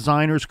Modsy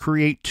designers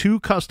create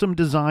 2 custom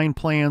design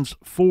plans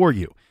for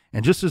you.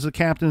 And just as the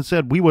captain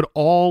said, we would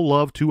all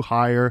love to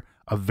hire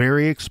a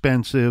very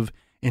expensive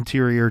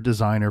interior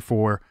designer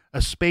for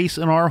a space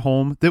in our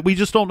home that we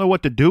just don't know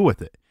what to do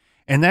with it.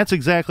 And that's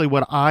exactly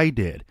what I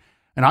did.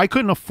 And I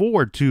couldn't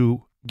afford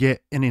to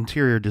get an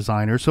interior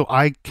designer, so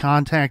I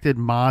contacted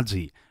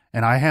Modsy,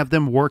 and I have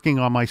them working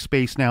on my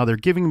space now. They're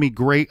giving me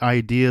great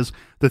ideas.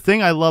 The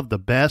thing I love the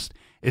best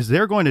is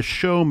they're going to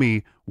show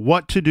me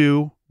what to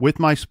do with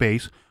my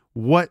space,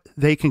 what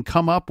they can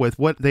come up with,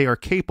 what they are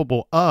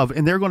capable of,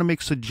 and they're going to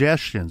make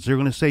suggestions. They're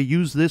going to say,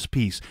 use this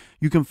piece.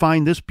 You can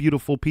find this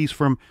beautiful piece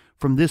from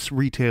this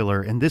retailer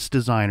and this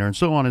designer, and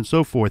so on and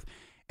so forth.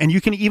 And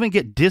you can even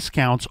get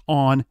discounts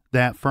on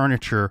that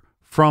furniture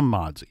from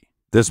Modsy.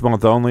 This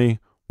month only,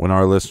 when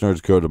our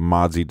listeners go to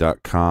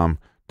modsy.com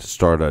to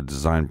start a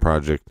design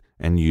project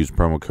and use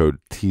promo code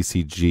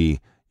TCG,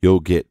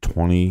 you'll get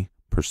 20%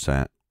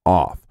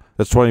 off.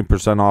 That's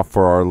 20% off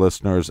for our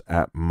listeners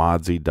at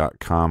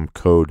modsy.com,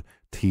 code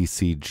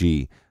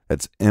TCG.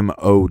 That's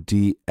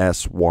MODSY.com.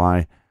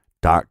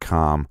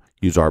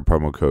 Use our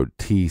promo code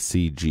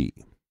TCG.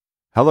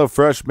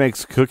 HelloFresh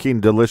makes cooking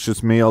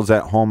delicious meals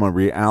at home a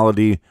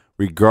reality,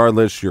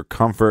 regardless your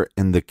comfort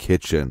in the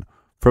kitchen.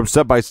 From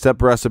step-by-step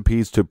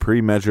recipes to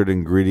pre-measured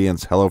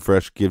ingredients,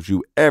 HelloFresh gives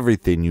you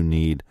everything you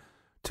need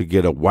to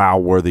get a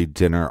wow-worthy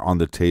dinner on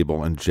the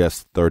table in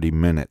just 30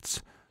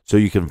 minutes, so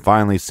you can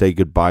finally say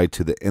goodbye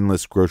to the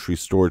endless grocery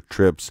store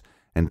trips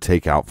and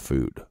takeout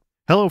food.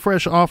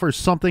 HelloFresh offers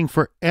something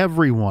for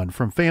everyone,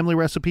 from family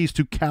recipes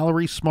to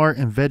calorie-smart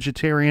and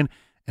vegetarian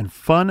and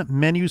fun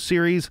menu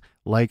series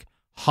like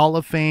Hall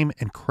of Fame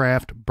and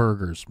craft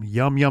burgers.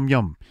 Yum, yum,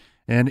 yum.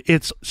 And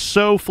it's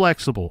so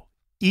flexible.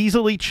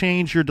 Easily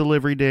change your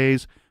delivery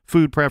days,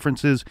 food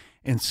preferences,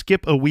 and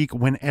skip a week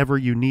whenever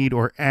you need,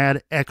 or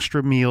add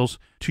extra meals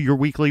to your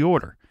weekly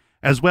order,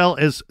 as well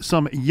as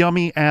some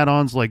yummy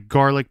add-ons like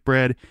garlic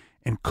bread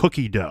and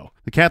cookie dough.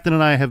 The captain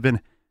and I have been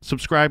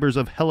subscribers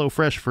of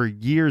HelloFresh for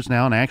years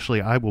now, and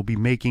actually I will be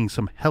making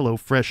some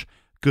HelloFresh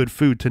good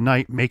food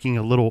tonight, making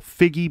a little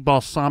figgy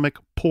balsamic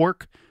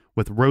pork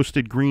with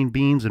roasted green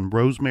beans and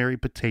rosemary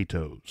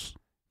potatoes.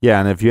 Yeah,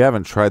 and if you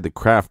haven't tried the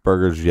craft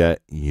burgers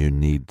yet, you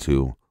need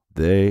to.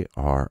 They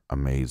are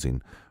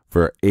amazing.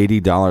 For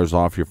 $80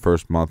 off your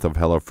first month of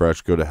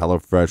HelloFresh, go to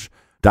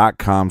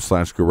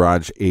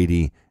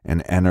HelloFresh.com/Garage80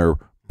 and enter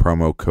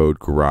promo code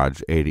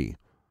Garage80.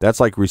 That's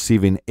like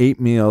receiving 8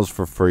 meals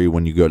for free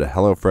when you go to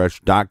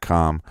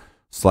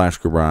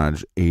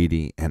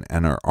HelloFresh.com/Garage80 and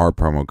enter our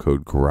promo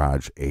code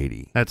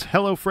Garage80. That's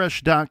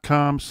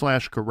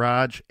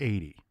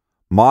HelloFresh.com/Garage80.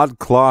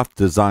 ModCloth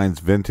designs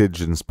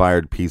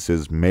vintage-inspired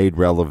pieces made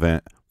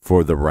relevant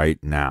for the right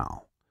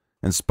now.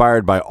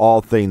 Inspired by all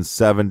things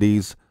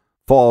 70s,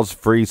 fall's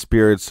free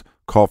spirits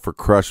call for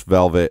crushed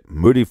velvet,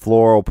 moody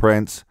floral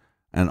prints,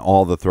 and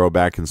all the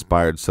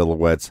throwback-inspired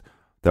silhouettes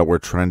that were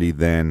trendy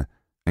then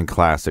and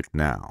classic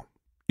now.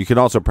 You can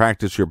also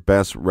practice your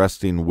best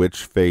resting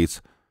witch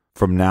face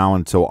from now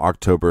until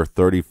October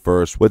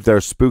 31st with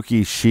their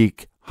spooky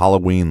chic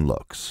Halloween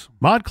looks.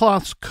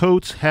 ModCloth's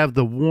coats have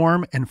the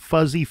warm and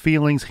fuzzy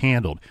feelings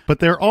handled, but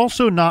they're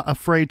also not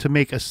afraid to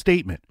make a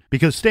statement,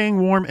 because staying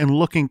warm and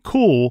looking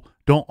cool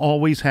don't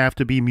always have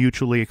to be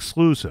mutually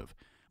exclusive.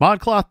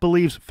 ModCloth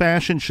believes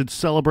fashion should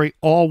celebrate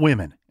all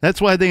women.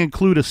 That's why they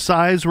include a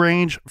size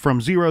range from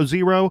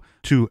 00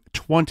 to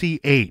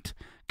 28.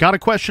 Got a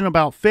question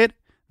about fit?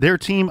 Their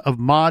team of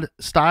mod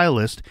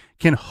stylists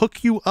can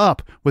hook you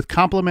up with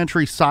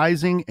complimentary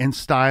sizing and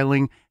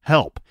styling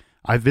help.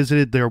 I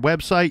visited their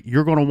website.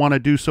 You're going to want to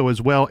do so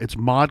as well. It's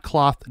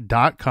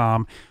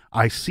modcloth.com.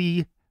 I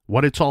see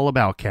what it's all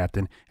about,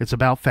 Captain. It's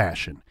about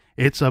fashion.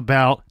 It's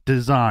about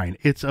design.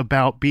 It's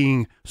about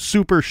being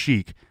super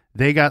chic.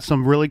 They got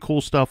some really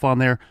cool stuff on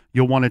there.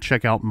 You'll want to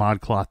check out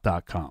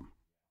modcloth.com.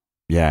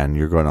 Yeah, and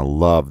you're going to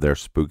love their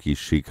spooky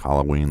chic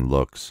Halloween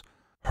looks.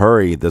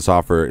 Hurry, this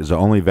offer is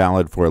only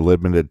valid for a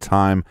limited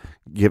time.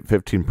 Get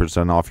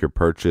 15% off your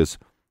purchase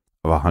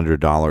of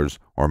 $100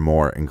 or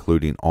more,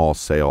 including all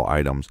sale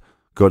items.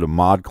 Go to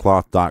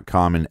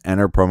modcloth.com and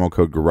enter promo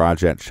code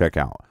Garage at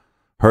checkout.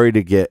 Hurry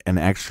to get an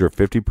extra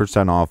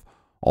 50% off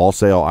all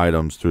sale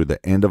items through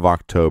the end of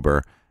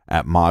October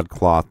at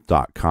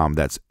modcloth.com.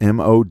 That's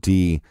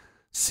MODCLOTH.com.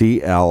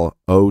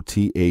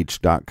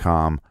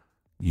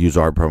 Use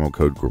our promo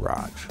code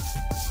Garage.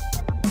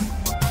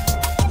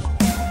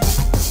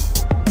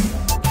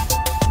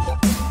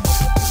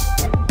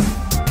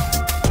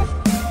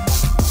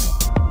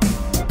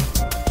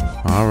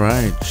 All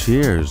right.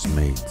 Cheers,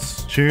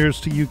 mates. Cheers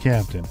to you,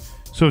 Captain.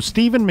 So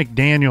Stephen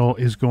McDaniel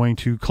is going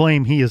to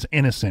claim he is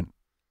innocent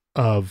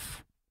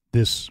of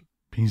this.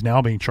 He's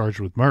now being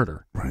charged with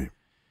murder. Right.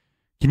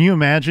 Can you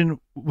imagine?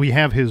 We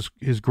have his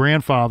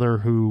grandfather,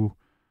 who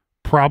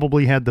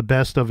probably had the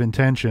best of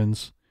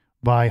intentions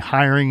by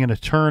hiring an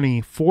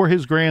attorney for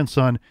his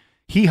grandson.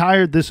 He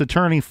hired this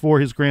attorney for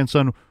his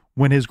grandson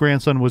when his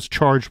grandson was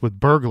charged with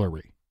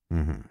burglary.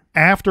 Mm-hmm.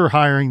 After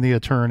hiring the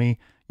attorney,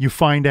 you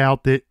find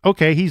out that,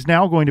 okay, he's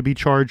now going to be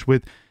charged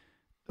with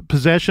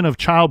possession of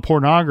child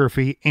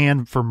pornography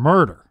and for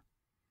murder.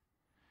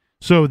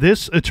 So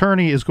this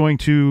attorney is going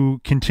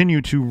to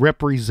continue to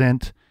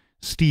represent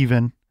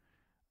Stephen.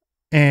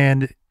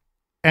 And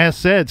as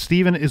said,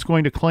 Stephen is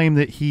going to claim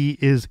that he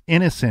is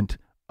innocent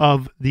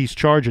of these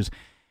charges.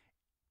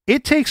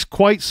 It takes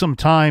quite some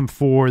time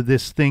for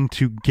this thing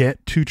to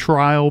get to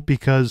trial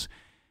because,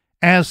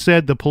 as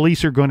said, the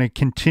police are going to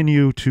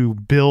continue to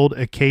build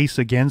a case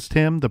against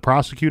him. The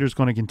prosecutor is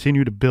going to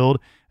continue to build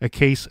a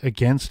case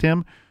against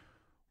him.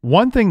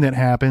 One thing that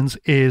happens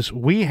is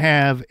we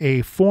have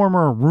a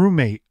former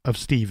roommate of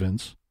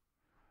Stephen's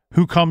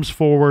who comes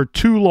forward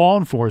to law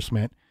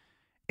enforcement,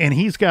 and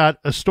he's got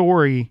a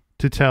story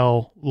to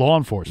tell law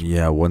enforcement.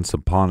 Yeah, once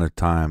upon a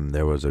time,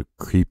 there was a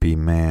creepy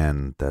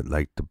man that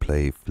liked to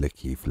play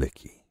flicky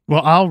flicky.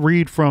 Well, I'll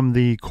read from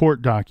the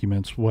court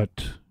documents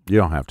what... You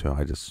don't have to.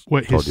 I just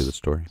told you the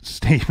story.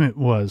 Statement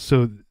was.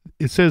 So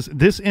it says,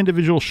 this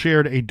individual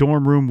shared a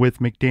dorm room with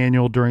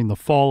McDaniel during the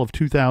fall of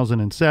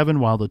 2007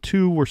 while the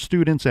two were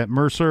students at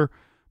Mercer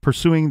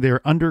pursuing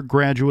their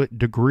undergraduate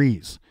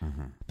degrees.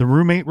 The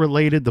roommate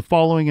related the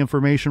following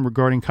information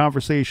regarding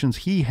conversations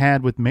he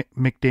had with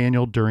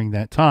McDaniel during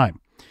that time.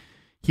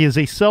 He is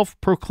a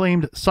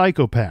self-proclaimed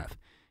psychopath.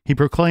 He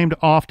proclaimed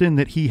often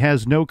that he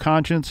has no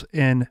conscience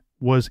and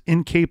was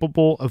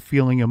incapable of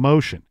feeling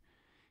emotion.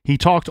 He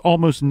talked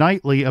almost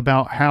nightly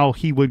about how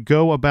he would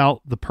go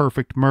about the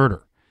perfect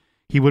murder.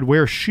 He would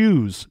wear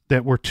shoes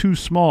that were too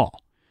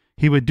small.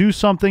 He would do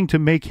something to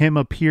make him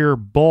appear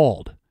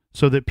bald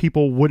so that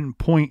people wouldn't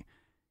point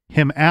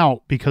him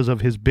out because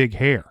of his big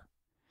hair.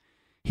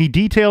 He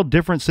detailed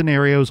different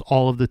scenarios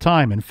all of the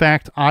time. In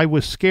fact, I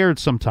was scared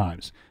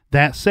sometimes.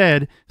 That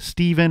said,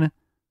 Stephen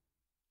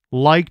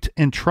liked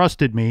and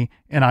trusted me,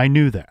 and I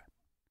knew that.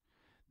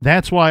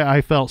 That's why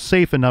I felt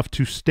safe enough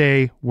to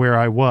stay where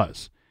I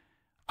was.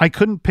 I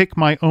couldn't pick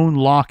my own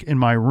lock in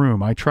my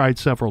room. I tried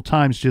several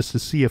times just to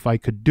see if I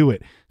could do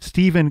it.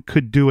 Stephen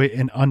could do it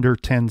in under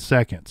 10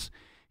 seconds.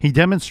 He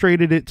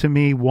demonstrated it to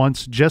me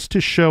once just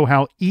to show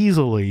how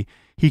easily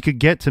he could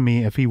get to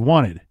me if he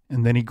wanted,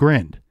 and then he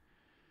grinned.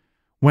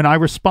 When I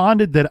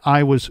responded that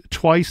I was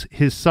twice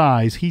his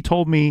size, he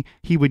told me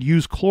he would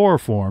use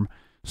chloroform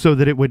so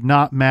that it would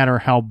not matter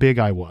how big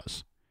I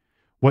was.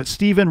 What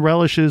Stephen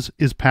relishes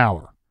is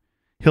power.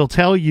 He'll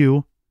tell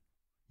you,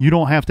 you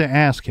don't have to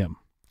ask him.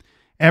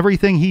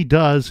 Everything he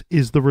does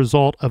is the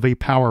result of a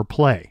power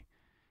play.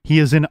 He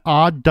is an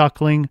odd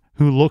duckling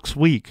who looks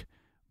weak,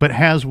 but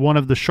has one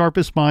of the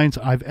sharpest minds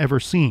I've ever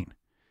seen.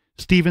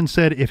 Stephen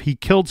said if he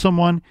killed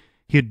someone,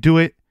 he'd do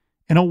it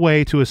in a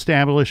way to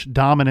establish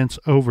dominance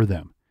over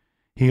them.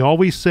 He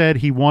always said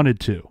he wanted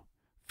to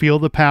feel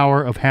the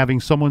power of having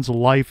someone's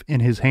life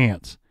in his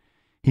hands.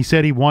 He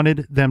said he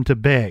wanted them to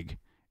beg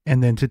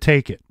and then to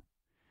take it.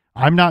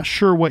 I'm not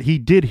sure what he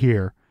did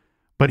here,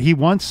 but he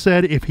once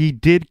said if he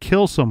did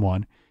kill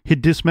someone,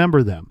 he'd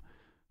dismember them,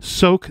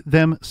 soak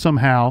them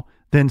somehow,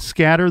 then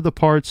scatter the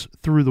parts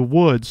through the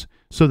woods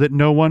so that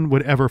no one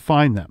would ever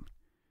find them.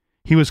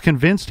 He was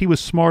convinced he was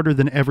smarter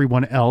than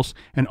everyone else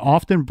and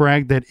often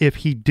bragged that if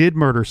he did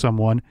murder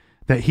someone,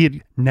 that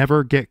he'd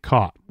never get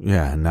caught.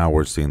 Yeah, and now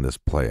we're seeing this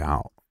play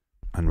out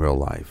in real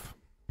life.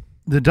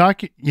 The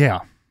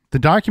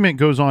document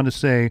goes on to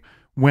say,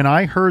 when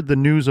I heard the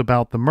news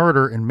about the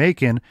murder in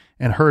Macon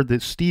and heard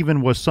that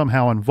Stephen was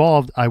somehow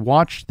involved, I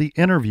watched the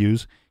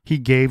interviews he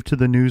gave to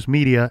the news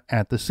media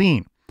at the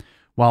scene.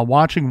 While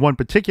watching one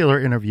particular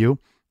interview,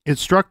 it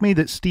struck me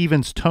that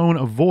Stephen's tone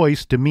of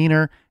voice,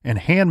 demeanor, and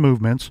hand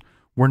movements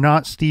were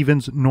not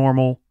Stephen's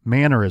normal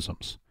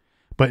mannerisms,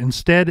 but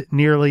instead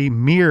nearly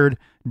mirrored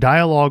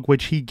dialogue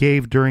which he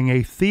gave during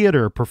a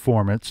theater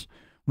performance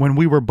when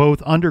we were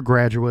both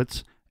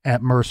undergraduates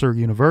at Mercer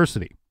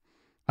University.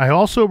 I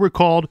also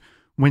recalled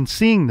when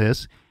seeing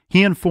this,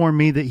 he informed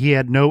me that he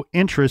had no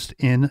interest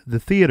in the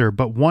theater,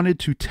 but wanted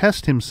to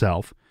test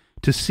himself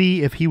to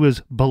see if he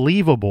was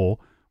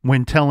believable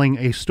when telling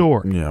a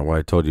story. Yeah, what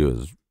I told you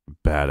is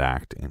bad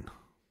acting.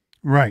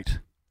 Right.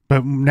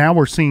 But now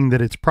we're seeing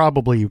that it's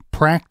probably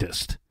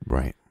practiced.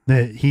 Right.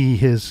 That he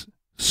has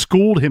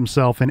schooled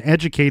himself and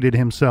educated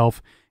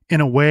himself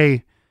in a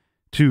way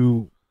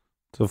to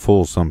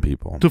fool some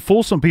people. To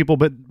fool some people,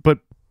 but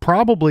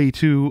probably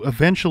to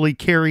eventually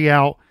carry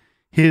out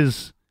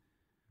his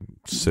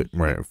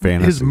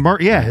fantasy.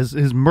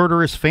 His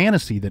murderous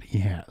fantasy that he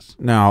has.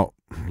 Now,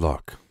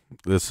 look,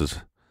 this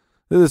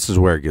is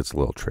where it gets a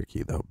little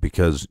tricky though,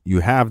 because you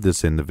have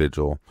this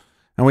individual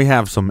and we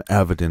have some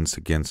evidence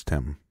against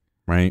him,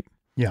 right?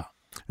 Yeah.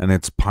 And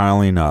it's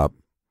piling up.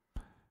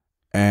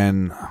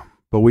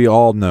 But we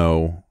all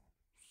know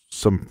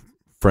some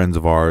friends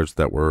of ours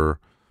that were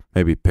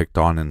maybe picked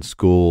on in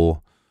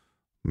school,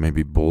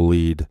 maybe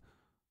bullied,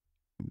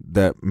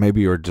 that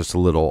maybe are just a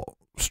little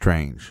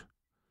strange.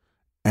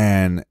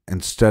 And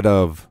instead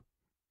of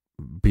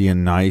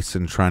being nice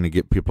and trying to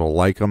get people to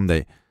like them,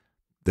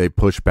 they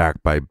push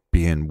back by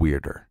being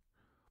weirder.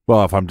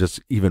 Well, if I'm just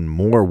even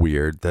more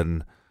weird,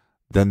 then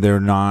they're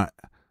not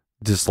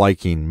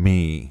disliking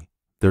me.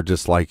 They're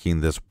disliking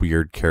this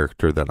weird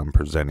character that I'm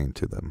presenting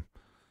to them.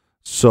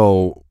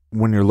 So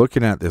when you're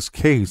looking at this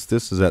case,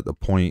 this is at the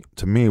point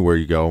to me where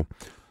you go,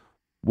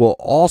 well,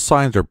 all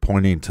signs are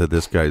pointing to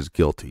this guy's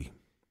guilty.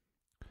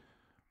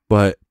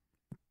 But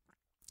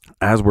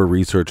as we're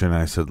researching,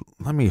 I said,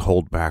 let me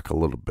hold back a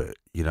little bit,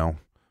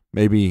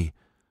 maybe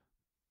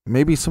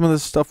some of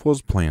this stuff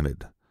was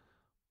planted,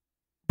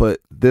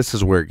 but this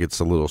is where it gets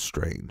a little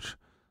strange.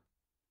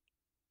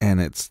 And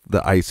it's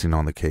the icing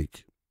on the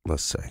cake,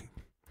 let's say.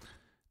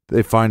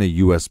 They find a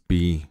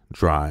USB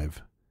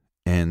drive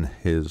in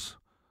his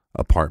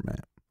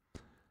apartment.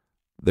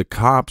 The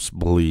cops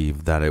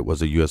believe that it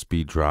was a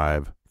USB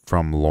drive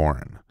from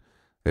Lauren.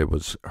 It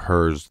was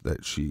hers, that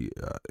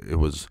it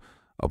was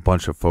a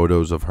bunch of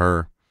photos of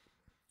her.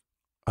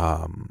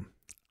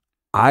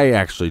 I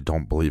actually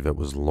don't believe it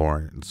was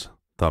Lauren's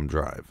thumb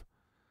drive.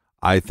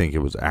 I think it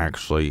was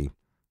actually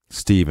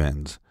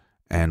Stephen's.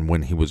 And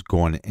when he was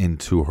going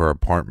into her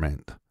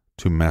apartment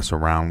to mess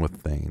around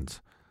with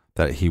things,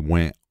 that he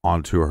went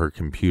onto her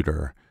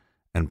computer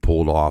and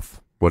pulled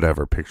off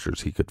whatever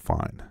pictures he could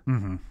find.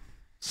 Mm-hmm.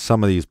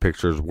 Some of these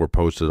pictures were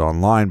posted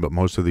online, but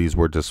most of these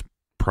were just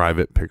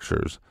private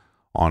pictures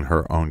on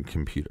her own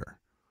computer.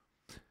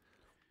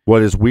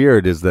 What is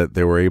weird is that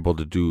they were able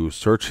to do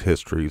search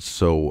histories,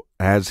 so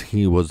as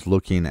he was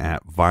looking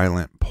at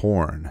violent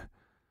porn,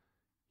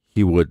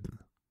 he would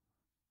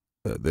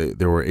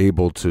they were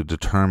able to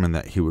determine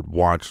that he would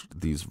watch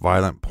these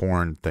violent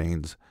porn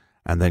things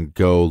and then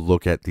go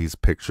look at these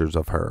pictures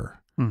of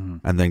her,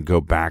 and then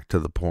go back to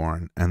the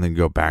porn and then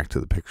go back to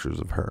the pictures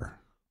of her.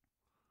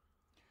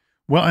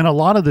 Well, and a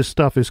lot of this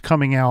stuff is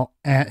coming out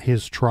at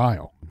his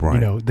trial. Right. You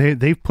know,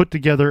 they've put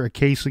together a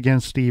case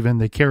against Stephen.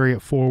 They carry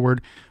it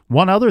forward.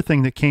 One other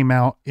thing that came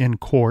out in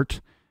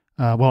court,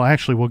 well,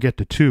 actually, we'll get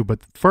to two, but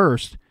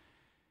first,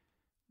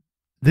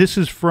 this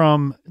is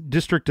from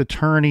District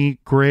Attorney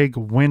Greg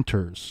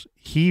Winters.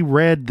 He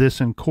read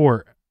this in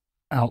court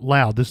out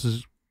loud. This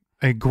is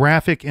a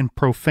graphic and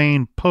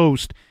profane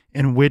post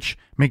in which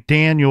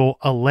McDaniel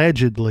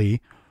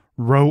allegedly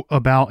wrote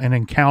about an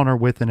encounter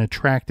with an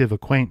attractive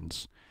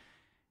acquaintance.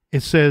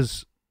 It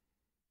says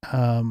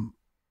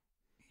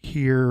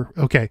here,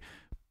 okay,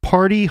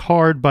 party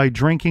hard by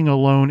drinking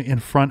alone in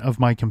front of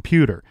my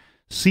computer.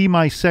 See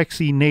my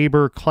sexy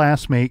neighbor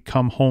classmate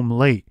come home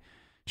late.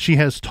 She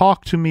has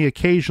talked to me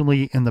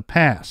occasionally in the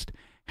past,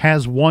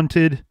 has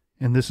wanted,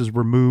 and this is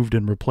removed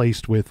and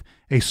replaced with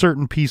a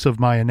certain piece of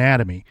my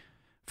anatomy,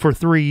 for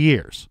 3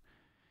 years.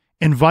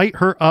 Invite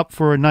her up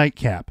for a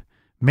nightcap.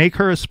 Make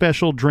her a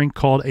special drink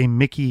called a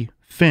Mickey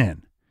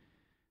Finn.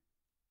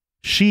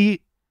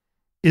 She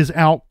is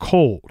out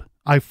cold.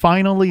 I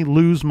finally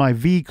lose my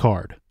V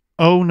card.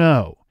 Oh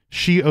no,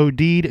 she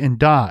OD'd and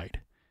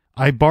died.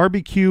 I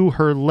barbecue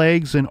her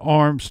legs and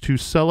arms to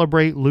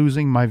celebrate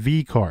losing my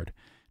V card.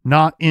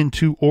 Not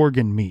into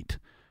organ meat,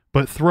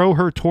 but throw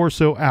her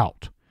torso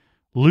out.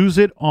 Lose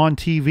it on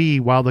TV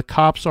while the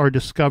cops are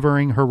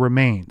discovering her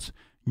remains.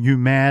 You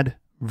mad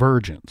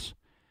virgins.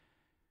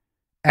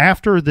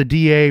 After the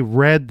DA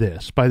read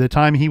this, by the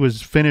time he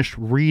was finished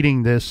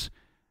reading this,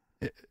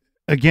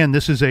 again,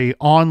 this is a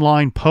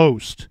online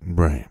post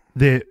Right.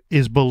 that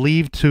is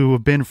believed to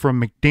have been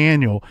from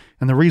McDaniel.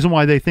 And the reason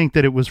why they think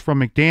that it was from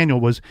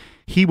McDaniel was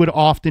he would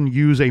often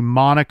use a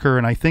moniker,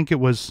 and I think it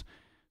was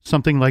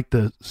something like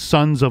the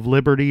Sons of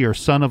Liberty or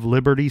Son of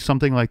Liberty,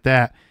 something like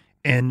that.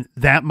 And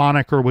that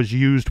moniker was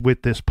used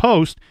with this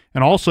post.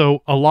 And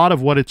also a lot of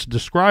what it's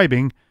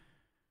describing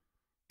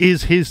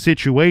is his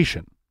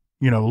situation.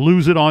 You know,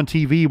 lose it on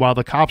TV while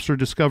the cops are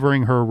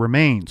discovering her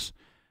remains.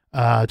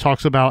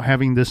 Talks about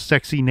having this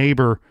sexy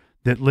neighbor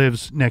that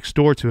lives next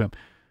door to him.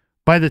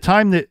 By the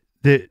time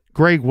that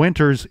Greg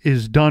Winters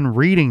is done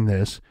reading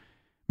this,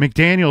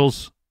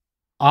 McDaniel's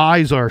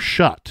eyes are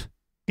shut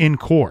in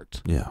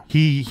court. Yeah.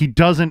 He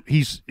doesn't,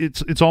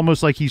 it's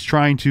almost like he's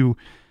trying to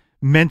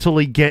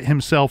mentally get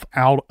himself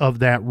out of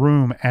that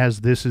room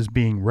as this is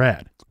being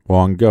read.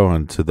 Well, and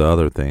going to the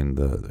other thing,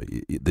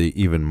 the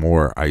even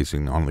more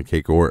icing on the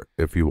cake, or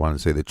if you want to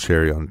say the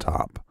cherry on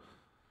top.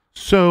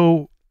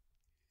 So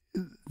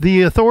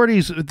the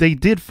authorities, they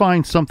did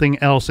find something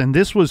else, and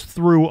this was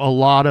through a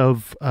lot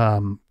of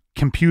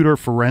computer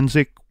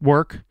forensic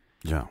work.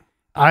 Yeah.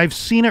 I've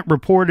seen it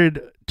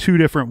reported two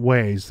different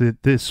ways,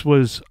 that this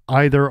was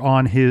either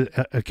on his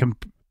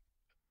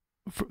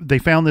they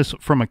found this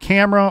from a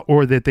camera,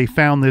 or that they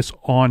found this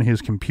on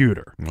his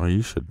computer. Well,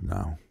 you should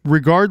know.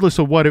 Regardless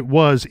of what it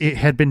was, it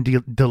had been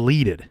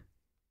deleted,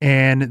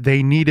 and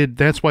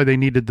that's why they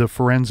needed the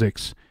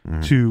forensics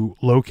to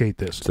locate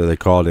this. So they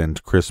called in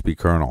crispy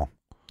kernel.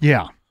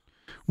 Yeah.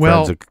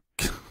 Well, Forensic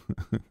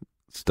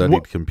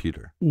studied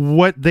computer.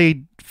 What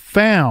they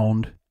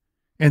found,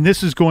 and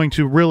this is going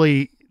to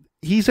really,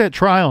 he's at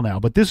trial now,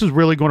 but this is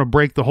really going to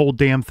break the whole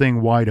damn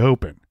thing wide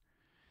open.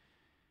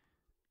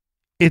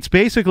 It's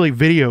basically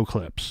video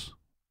clips,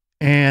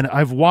 and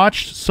I've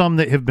watched some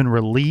that have been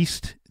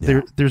released. Yeah.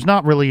 There's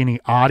not really any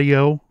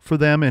audio for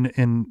them,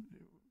 and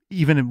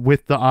even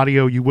with the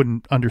audio, you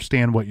wouldn't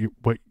understand what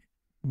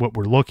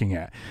we're looking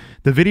at.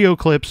 The video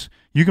clips,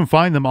 you can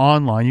find them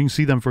online. You can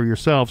see them for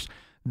yourselves.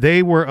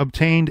 They were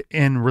obtained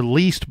and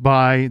released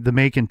by the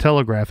Macon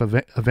Telegraph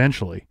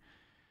eventually.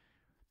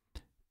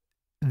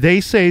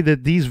 They say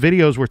that these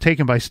videos were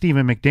taken by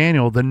Stephen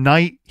McDaniel the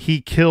night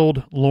he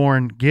killed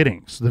Lauren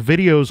Giddings. The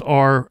videos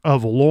are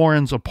of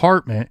Lauren's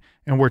apartment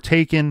and were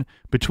taken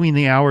between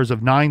the hours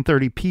of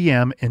 9:30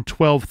 p.m. and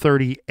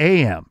 12:30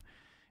 a.m.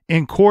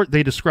 In court,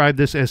 they described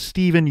this as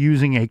Stephen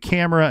using a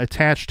camera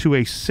attached to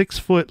a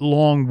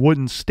 6-foot-long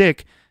wooden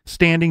stick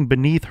standing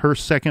beneath her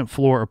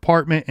second-floor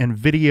apartment and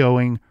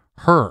videoing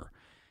her.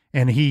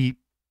 And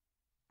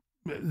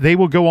they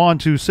will go on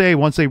to say,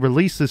 once they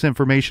release this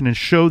information and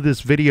show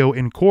this video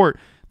in court,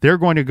 they're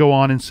going to go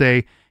on and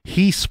say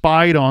he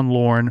spied on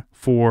Lauren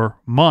for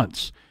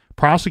months.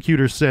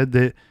 Prosecutors said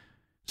that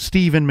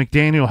Stephen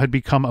McDaniel had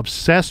become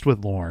obsessed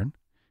with Lauren,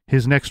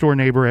 his next-door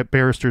neighbor at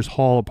Barrister's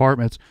Hall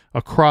Apartments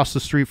across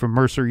the street from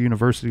Mercer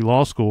University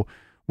Law School,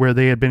 where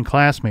they had been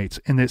classmates,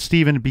 and that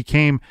Stephen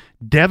became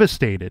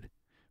devastated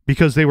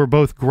because they were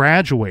both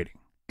graduating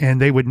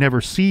and they would never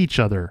see each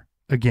other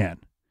again.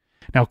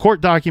 Now,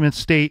 court documents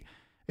state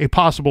a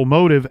possible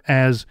motive,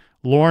 as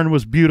Lauren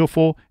was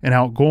beautiful and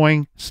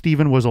outgoing,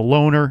 Stephen was a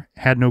loner,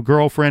 had no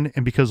girlfriend,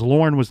 and because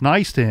Lauren was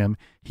nice to him,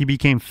 he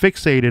became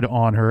fixated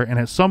on her, and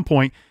at some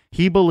point,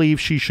 he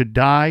believed she should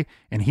die,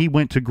 and he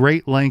went to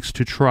great lengths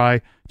to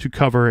try to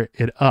cover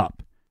it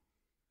up.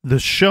 The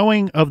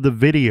showing of the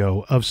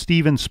video of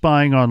Stephen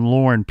spying on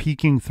Lauren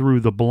peeking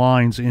through the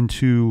blinds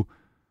into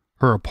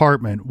her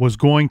apartment was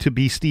going to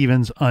be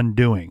Stephen's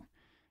undoing.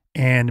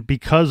 And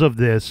because of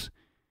this,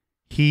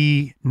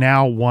 he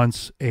now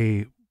wants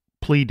a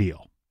plea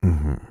deal.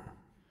 Mm-hmm.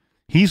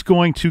 He's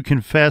going to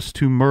confess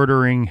to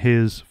murdering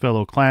his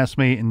fellow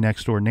classmate and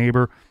next-door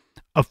neighbor.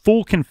 A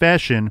full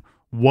confession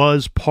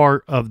was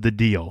part of the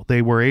deal.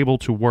 They were able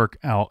to work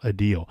out a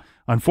deal.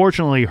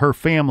 Unfortunately, her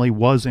family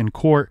was in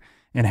court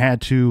and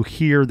had to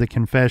hear the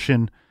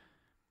confession.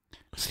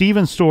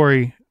 Stephen's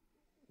story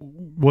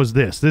was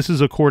this. This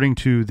is according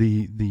to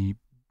the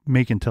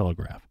Macon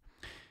Telegraph.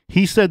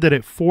 He said that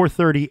at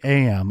 4:30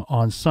 a.m.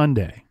 on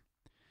Sunday,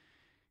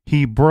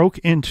 he broke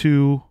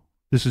into,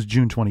 this is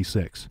June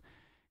 26,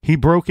 he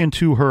broke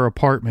into her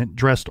apartment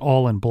dressed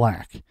all in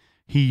black.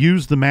 He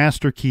used the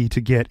master key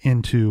to get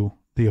into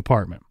the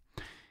apartment.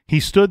 He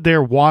stood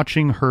there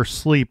watching her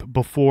sleep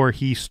before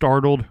he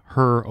startled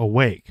her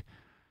awake.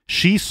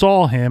 She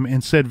saw him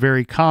and said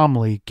very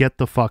calmly, "Get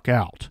the fuck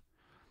out."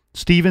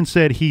 Stephen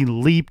said he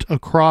leaped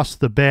across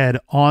the bed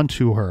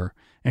onto her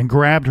and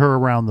grabbed her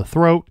around the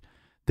throat.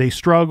 They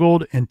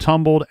struggled and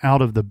tumbled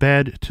out of the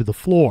bed to the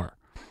floor.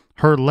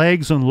 Her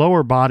legs and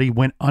lower body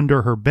went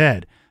under her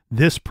bed,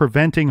 this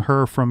preventing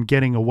her from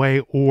getting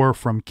away or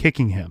from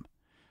kicking him.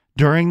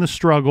 During the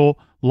struggle,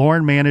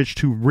 Lauren managed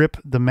to rip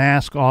the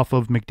mask off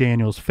of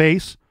McDaniel's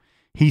face.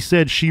 He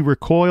said she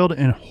recoiled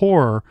in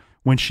horror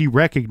when she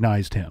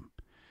recognized him.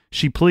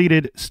 She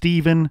pleaded,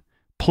 "Stephen,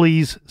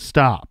 please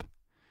stop."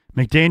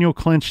 McDaniel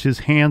clenched his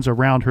hands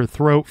around her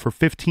throat for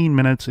 15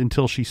 minutes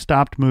until she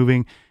stopped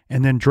moving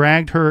and then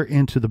dragged her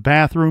into the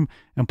bathroom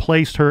and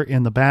placed her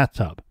in the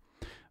bathtub.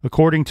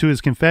 According to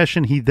his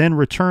confession, he then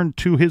returned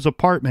to his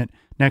apartment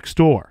next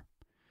door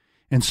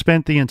and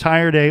spent the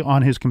entire day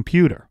on his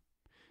computer.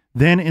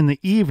 Then in the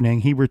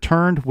evening, he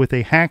returned with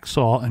a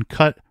hacksaw and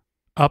cut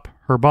up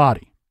her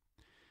body.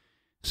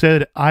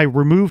 Said, "I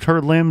removed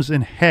her limbs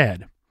and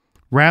head,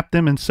 wrapped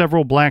them in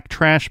several black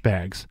trash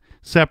bags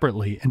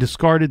separately, and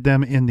discarded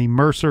them in the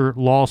Mercer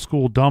Law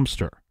School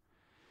dumpster."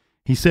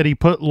 He said he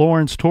put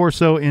Lauren's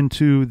torso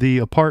into the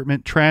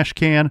apartment trash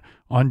can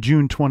on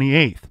June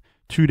 28th,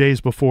 2 days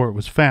before it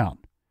was found.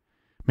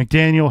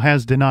 McDaniel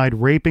has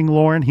denied raping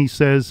Lauren. He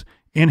says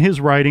in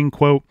his writing,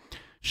 quote,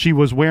 "She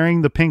was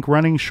wearing the pink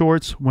running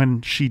shorts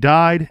when she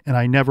died, and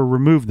I never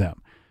removed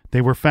them.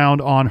 They were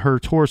found on her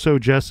torso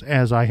just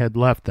as I had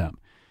left them."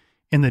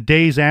 In the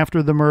days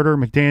after the murder,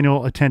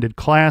 McDaniel attended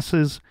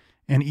classes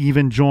and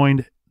even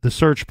joined the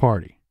search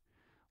party.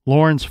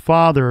 Lauren's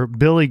father,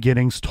 Billy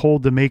Giddings,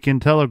 told the Macon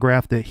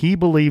Telegraph that he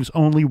believes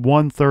only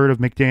 1/3 of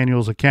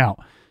McDaniel's account,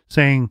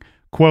 saying,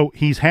 quote,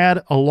 "He's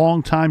had a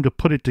long time to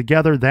put it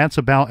together. That's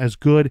about as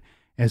good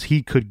as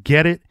he could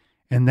get it,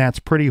 and that's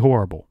pretty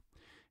horrible."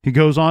 He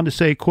goes on to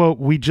say, quote,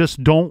 "We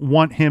just don't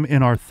want him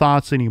in our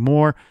thoughts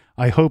anymore.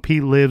 I hope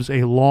he lives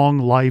a long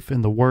life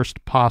in the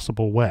worst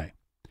possible way."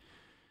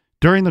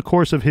 During the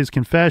course of his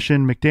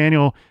confession,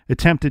 McDaniel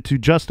attempted to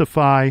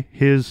justify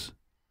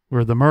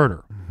the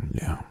murder.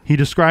 Yeah. He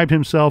described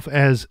himself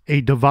as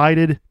a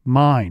divided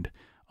mind,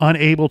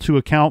 unable to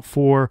account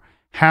for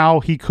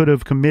how he could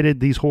have committed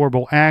these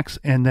horrible acts,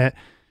 and that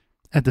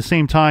at the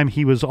same time,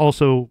 he was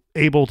also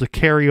able to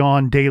carry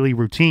on daily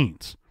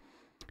routines.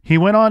 He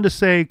went on to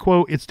say,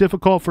 quote, "It's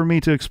difficult for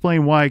me to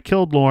explain why I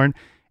killed Lauren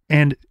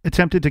and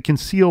attempted to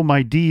conceal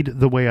my deed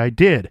the way I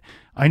did.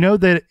 I know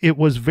that it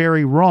was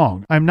very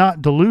wrong. I'm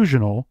not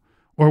delusional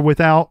or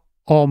without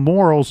all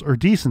morals or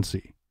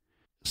decency.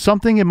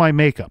 Something in my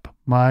makeup,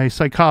 my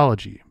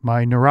psychology,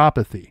 my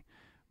neuropathy,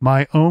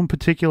 my own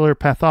particular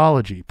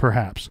pathology,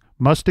 perhaps,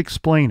 must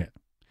explain it."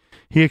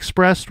 He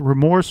expressed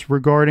remorse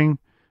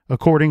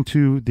according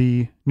to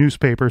the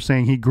newspaper,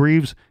 saying he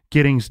grieves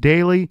Giddings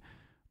daily,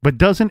 but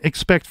doesn't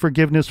expect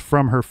forgiveness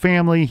from her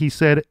family. He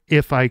said,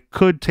 "If I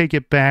could take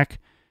it back,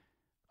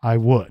 I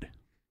would."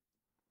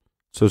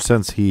 So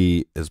since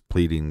he is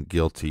pleading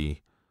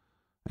guilty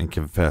and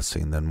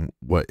confessing, then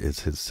what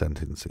is his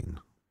sentencing?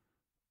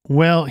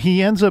 Well,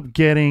 he ends up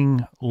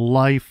getting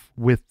life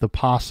with the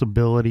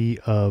possibility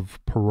of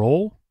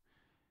parole.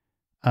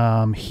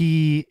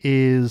 He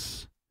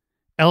is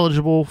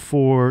eligible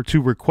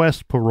to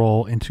request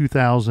parole in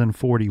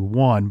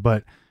 2041,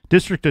 but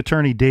District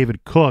Attorney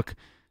David Cook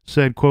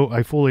said, quote,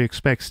 "I fully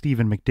expect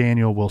Stephen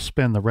McDaniel will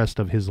spend the rest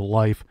of his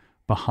life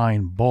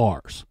behind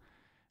bars."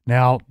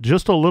 Now,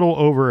 just a little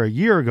over a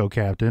year ago,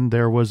 Captain,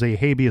 there was a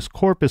habeas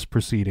corpus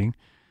proceeding.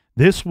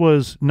 This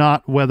was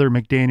not whether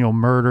McDaniel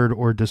murdered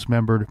or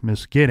dismembered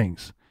Miss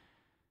Giddings.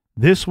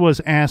 This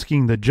was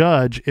asking the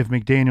judge if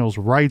McDaniel's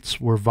rights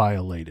were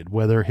violated,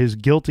 whether his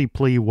guilty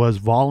plea was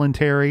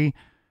voluntary,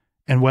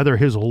 and whether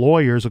his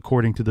lawyers,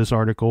 according to this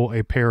article,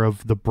 a pair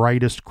of the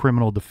brightest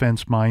criminal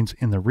defense minds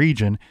in the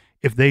region,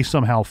 if they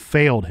somehow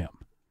failed him.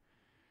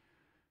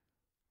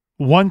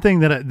 one thing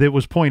that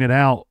was pointed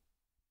out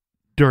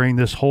during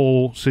this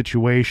whole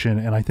situation,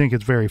 and I think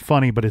it's very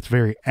funny, but it's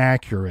very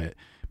accurate.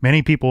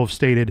 Many people have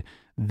stated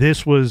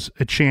this was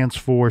a chance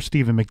for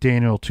Stephen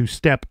McDaniel to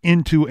step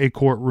into a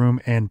courtroom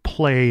and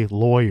play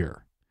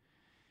lawyer.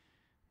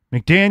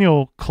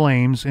 McDaniel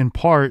claims in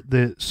part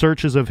that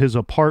searches of his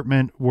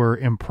apartment were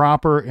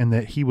improper and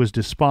that he was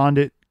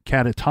despondent,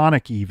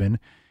 catatonic even,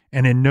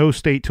 and in no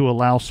state to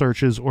allow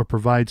searches or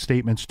provide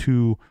statements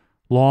to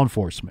law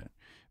enforcement.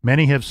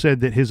 Many have said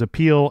that his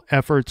appeal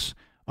efforts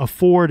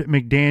afford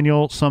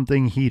McDaniel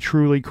something he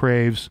truly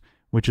craves,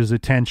 which is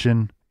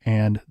attention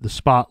and the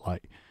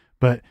spotlight.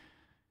 But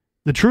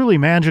the truly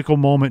magical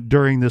moment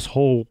during this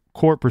whole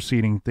court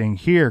proceeding thing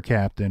here,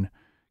 Captain,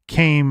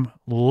 came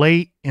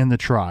late in the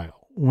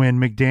trial when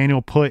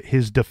McDaniel put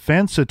his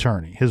defense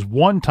attorney, his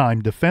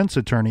one-time defense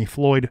attorney,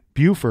 Floyd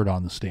Buford,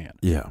 on the stand.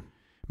 Yeah.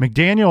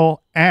 McDaniel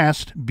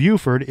asked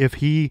Buford if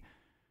he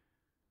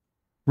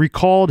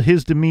recalled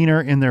his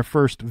demeanor in their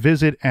first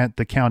visit at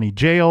the county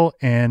jail,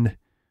 and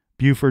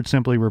Buford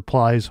simply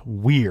replies,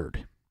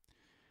 weird.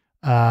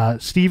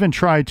 Stephen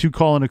tried to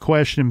call into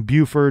question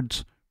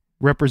Buford's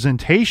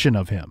representation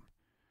of him.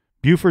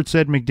 Buford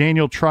said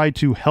McDaniel tried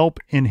to help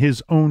in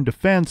his own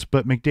defense,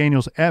 but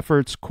McDaniel's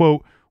efforts,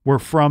 quote, were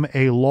from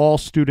a law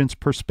student's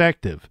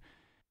perspective.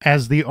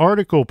 As the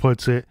article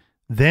puts it,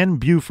 then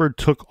Buford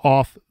took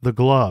off the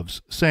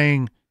gloves,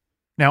 saying,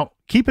 now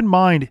keep in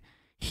mind,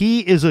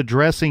 he is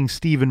addressing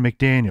Stephen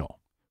McDaniel,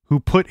 who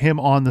put him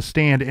on the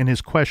stand and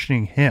is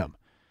questioning him.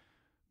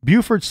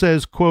 Buford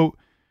says, quote,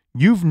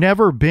 you've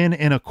never been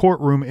in a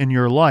courtroom in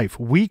your life.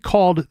 We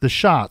called the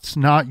shots,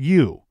 not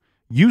you.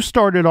 You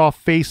started off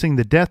facing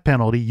the death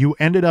penalty. You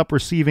ended up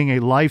receiving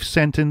a life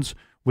sentence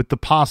with the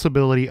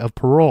possibility of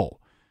parole.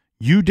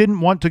 You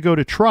didn't want to go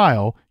to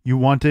trial. You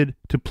wanted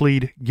to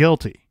plead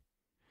guilty.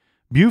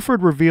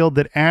 Buford revealed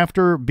that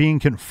after being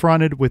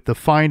confronted with the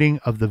finding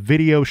of the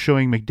video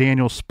showing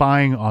McDaniel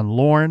spying on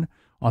Lauren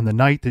on the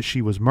night that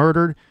she was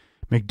murdered,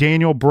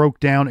 McDaniel broke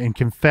down and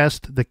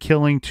confessed the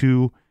killing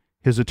to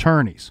his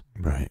attorneys.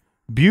 Right.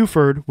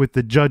 Buford, with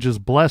the judge's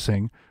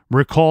blessing,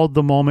 recalled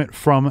the moment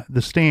from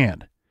the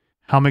stand,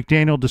 how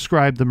McDaniel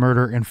described the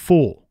murder in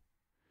full,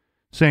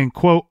 saying,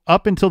 quote,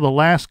 up until the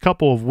last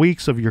couple of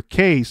weeks of your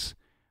case,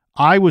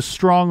 I was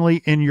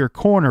strongly in your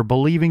corner,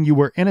 believing you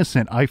were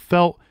innocent. I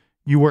felt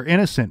you were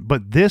innocent,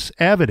 but this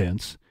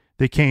evidence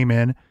that came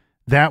in,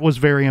 that was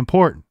very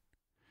important.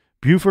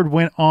 Buford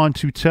went on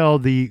to tell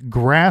the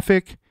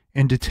graphic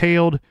and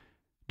detailed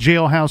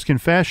jailhouse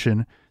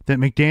confession that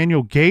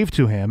McDaniel gave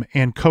to him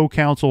and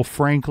co-counsel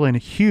Franklin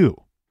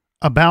Hugh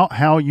about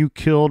how you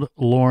killed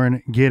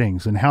Lauren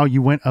Giddings and how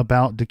you went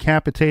about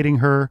decapitating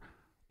her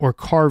or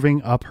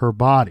carving up her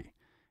body.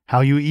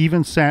 How you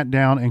even sat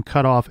down and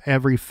cut off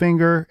every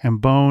finger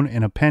and bone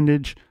and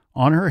appendage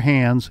on her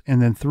hands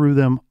and then threw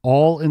them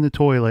all in the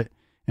toilet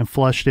and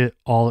flushed it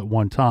all at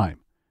one time.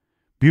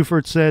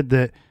 Buford said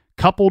that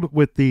coupled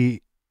with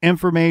the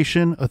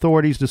information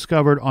authorities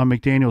discovered on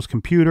McDaniel's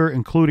computer,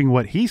 including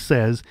what he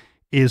says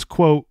is,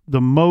 quote, the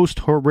most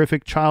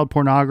horrific child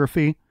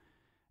pornography,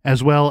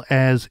 as well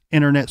as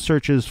internet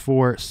searches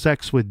for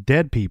sex with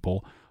dead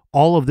people,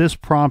 all of this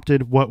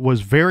prompted what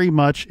was very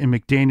much in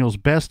McDaniel's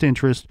best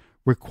interest,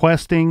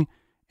 requesting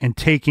and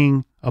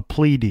taking a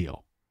plea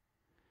deal.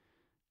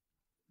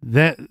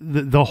 That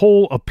the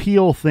whole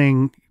appeal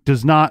thing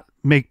does not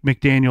make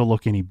McDaniel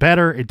look any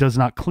better. It does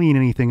not clean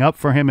anything up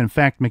for him. In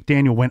fact,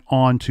 McDaniel went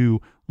on to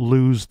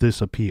lose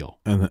this appeal.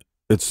 And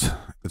it's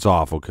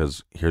awful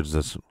because here's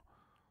this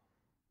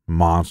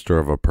monster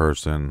of a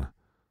person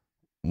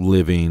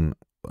living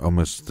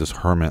almost this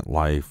hermit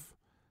life,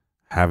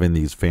 having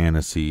these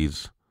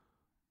fantasies,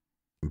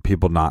 and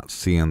people not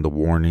seeing the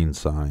warning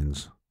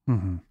signs.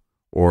 Mm-hmm.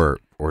 Or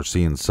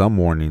seeing some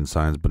warning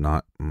signs, but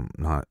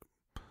not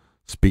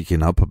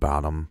speaking up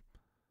about them.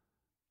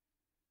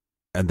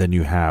 And then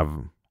you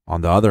have,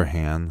 on the other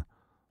hand,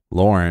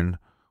 Lauren,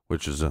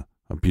 which is a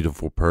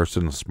beautiful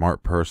person, a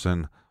smart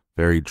person,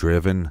 very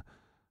driven,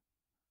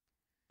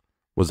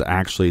 was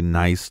actually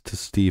nice to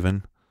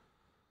Stephen.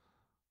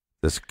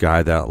 This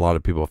guy that a lot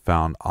of people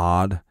found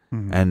odd.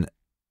 Mm-hmm.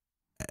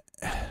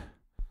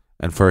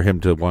 And for him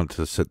to want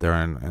to sit there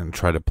and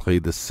try to play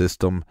the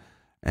system.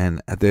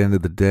 And at the end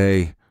of the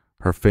day,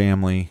 her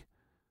family,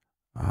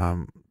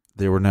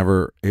 they were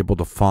never able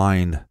to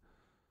find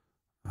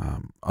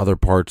other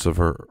parts of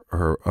her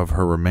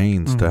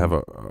remains mm-hmm. to have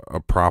a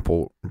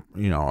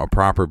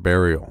proper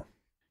burial.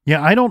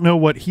 Yeah, I don't know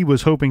what he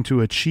was hoping to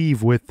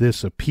achieve with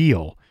this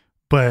appeal,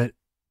 but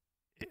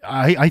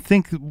I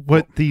think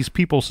what these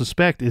people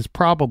suspect is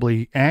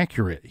probably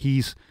accurate.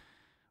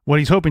 What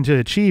he's hoping to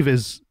achieve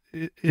is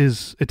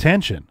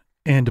attention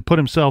and to put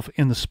himself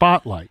in the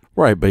spotlight.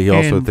 Right, but he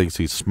also thinks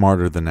he's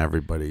smarter than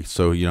everybody.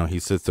 So, he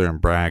sits there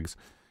and brags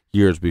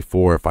years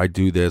before, if I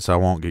do this, I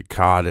won't get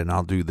caught and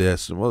I'll do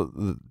this. Well,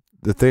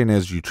 the thing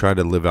is, you try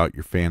to live out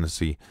your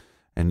fantasy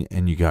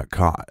and you got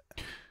caught.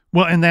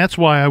 Well, and that's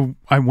why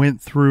I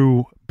went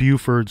through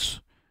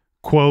Buford's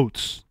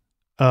quotes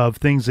of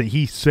things that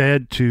he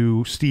said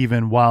to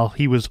Stephen while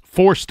he was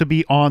forced to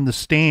be on the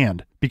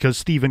stand because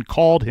Stephen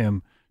called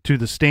him to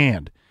the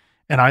stand.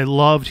 And I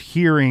loved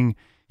hearing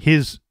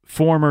his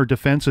former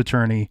defense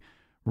attorney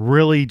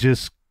really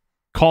just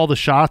call the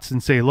shots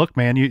and say, look,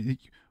 man,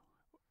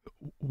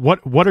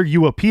 what are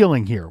you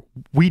appealing here?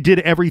 We did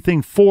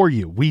everything for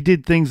you. We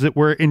did things that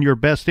were in your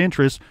best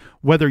interest,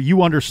 whether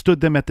you understood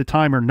them at the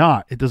time or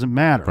not. It doesn't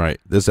matter. Right.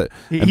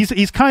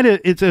 He's kind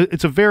of, it's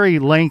a very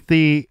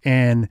lengthy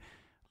and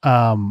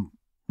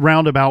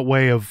roundabout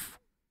way of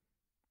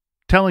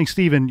telling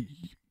Stephen,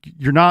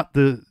 you're not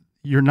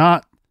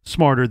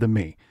smarter than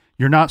me.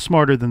 You're not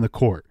smarter than the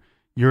court.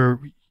 You're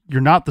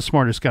not the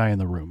smartest guy in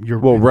the room.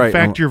 In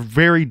fact, you're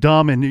very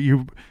dumb, and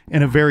you're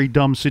in a very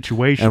dumb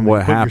situation. And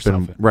what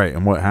happened? Right.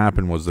 And what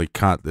happened was they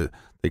caught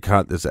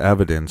this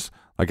evidence.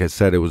 Like I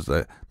said, it was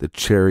the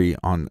cherry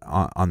on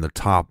the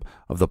top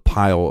of the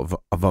pile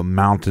of a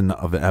mountain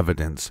of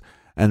evidence.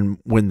 And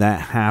when that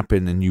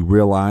happened, and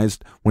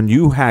when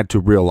you had to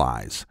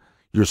realize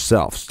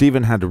yourself,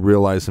 Stephen had to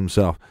realize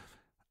himself,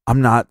 I'm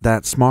not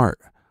that smart.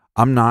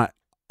 I'm not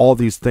all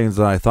these things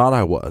that I thought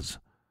I was.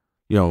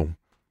 You know,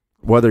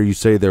 whether you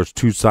say there's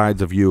two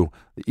sides of you,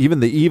 even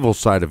the evil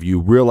side of you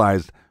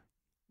realized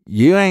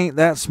you ain't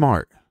that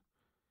smart.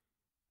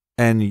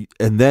 And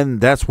then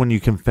that's when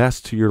you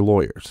confess to your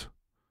lawyers.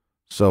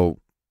 So,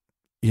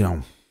 you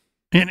know.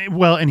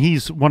 And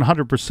he's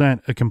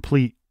 100% a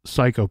complete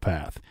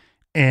psychopath.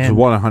 And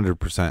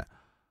 100%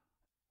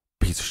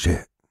 piece of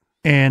shit.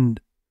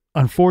 And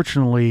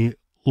unfortunately,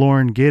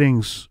 Lauren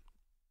Giddings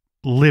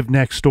lived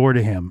next door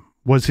to him,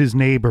 was his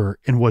neighbor,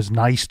 and was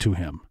nice to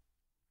him.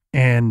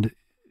 And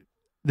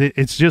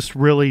it's just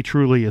really,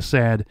 truly a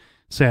sad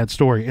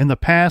story. In the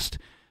past,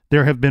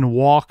 there have been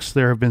walks,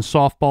 there have been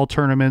softball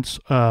tournaments.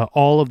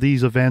 All of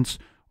these events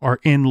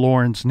are in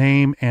Lauren's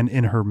name and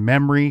in her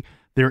memory.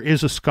 There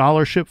is a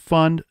scholarship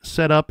fund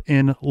set up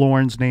in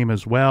Lauren's name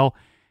as well.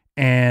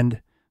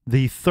 And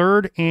the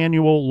third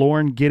annual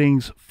Lauren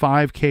Giddings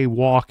 5K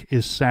walk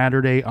is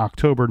Saturday,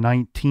 October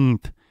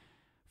 19th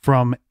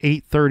from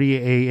 8:30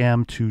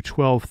 a.m. to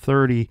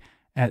 12:30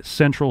 at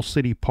Central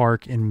City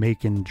Park in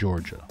Macon,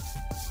 Georgia.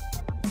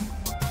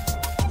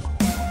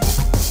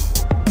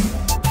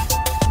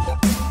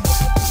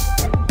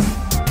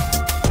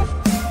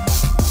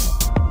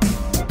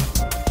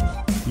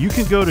 You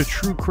can go to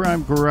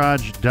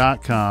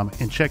truecrimegarage.com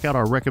and check out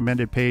our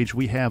recommended page.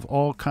 We have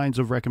all kinds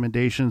of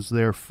recommendations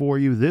there for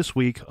you. This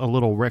week, a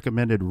little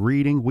recommended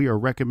reading. We are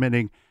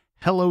recommending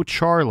Hello,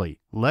 Charlie,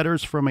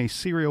 Letters from a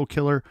Serial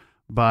Killer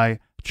by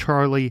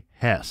Charlie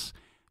Hess.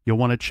 You'll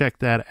want to check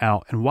that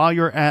out. And while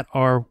you're at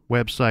our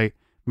website,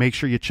 make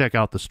sure you check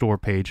out the store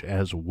page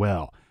as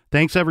well.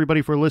 Thanks,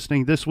 everybody, for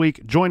listening this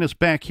week. Join us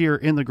back here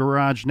in the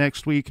garage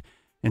next week.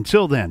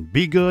 Until then,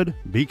 be good,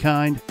 be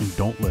kind, and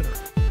don't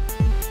litter.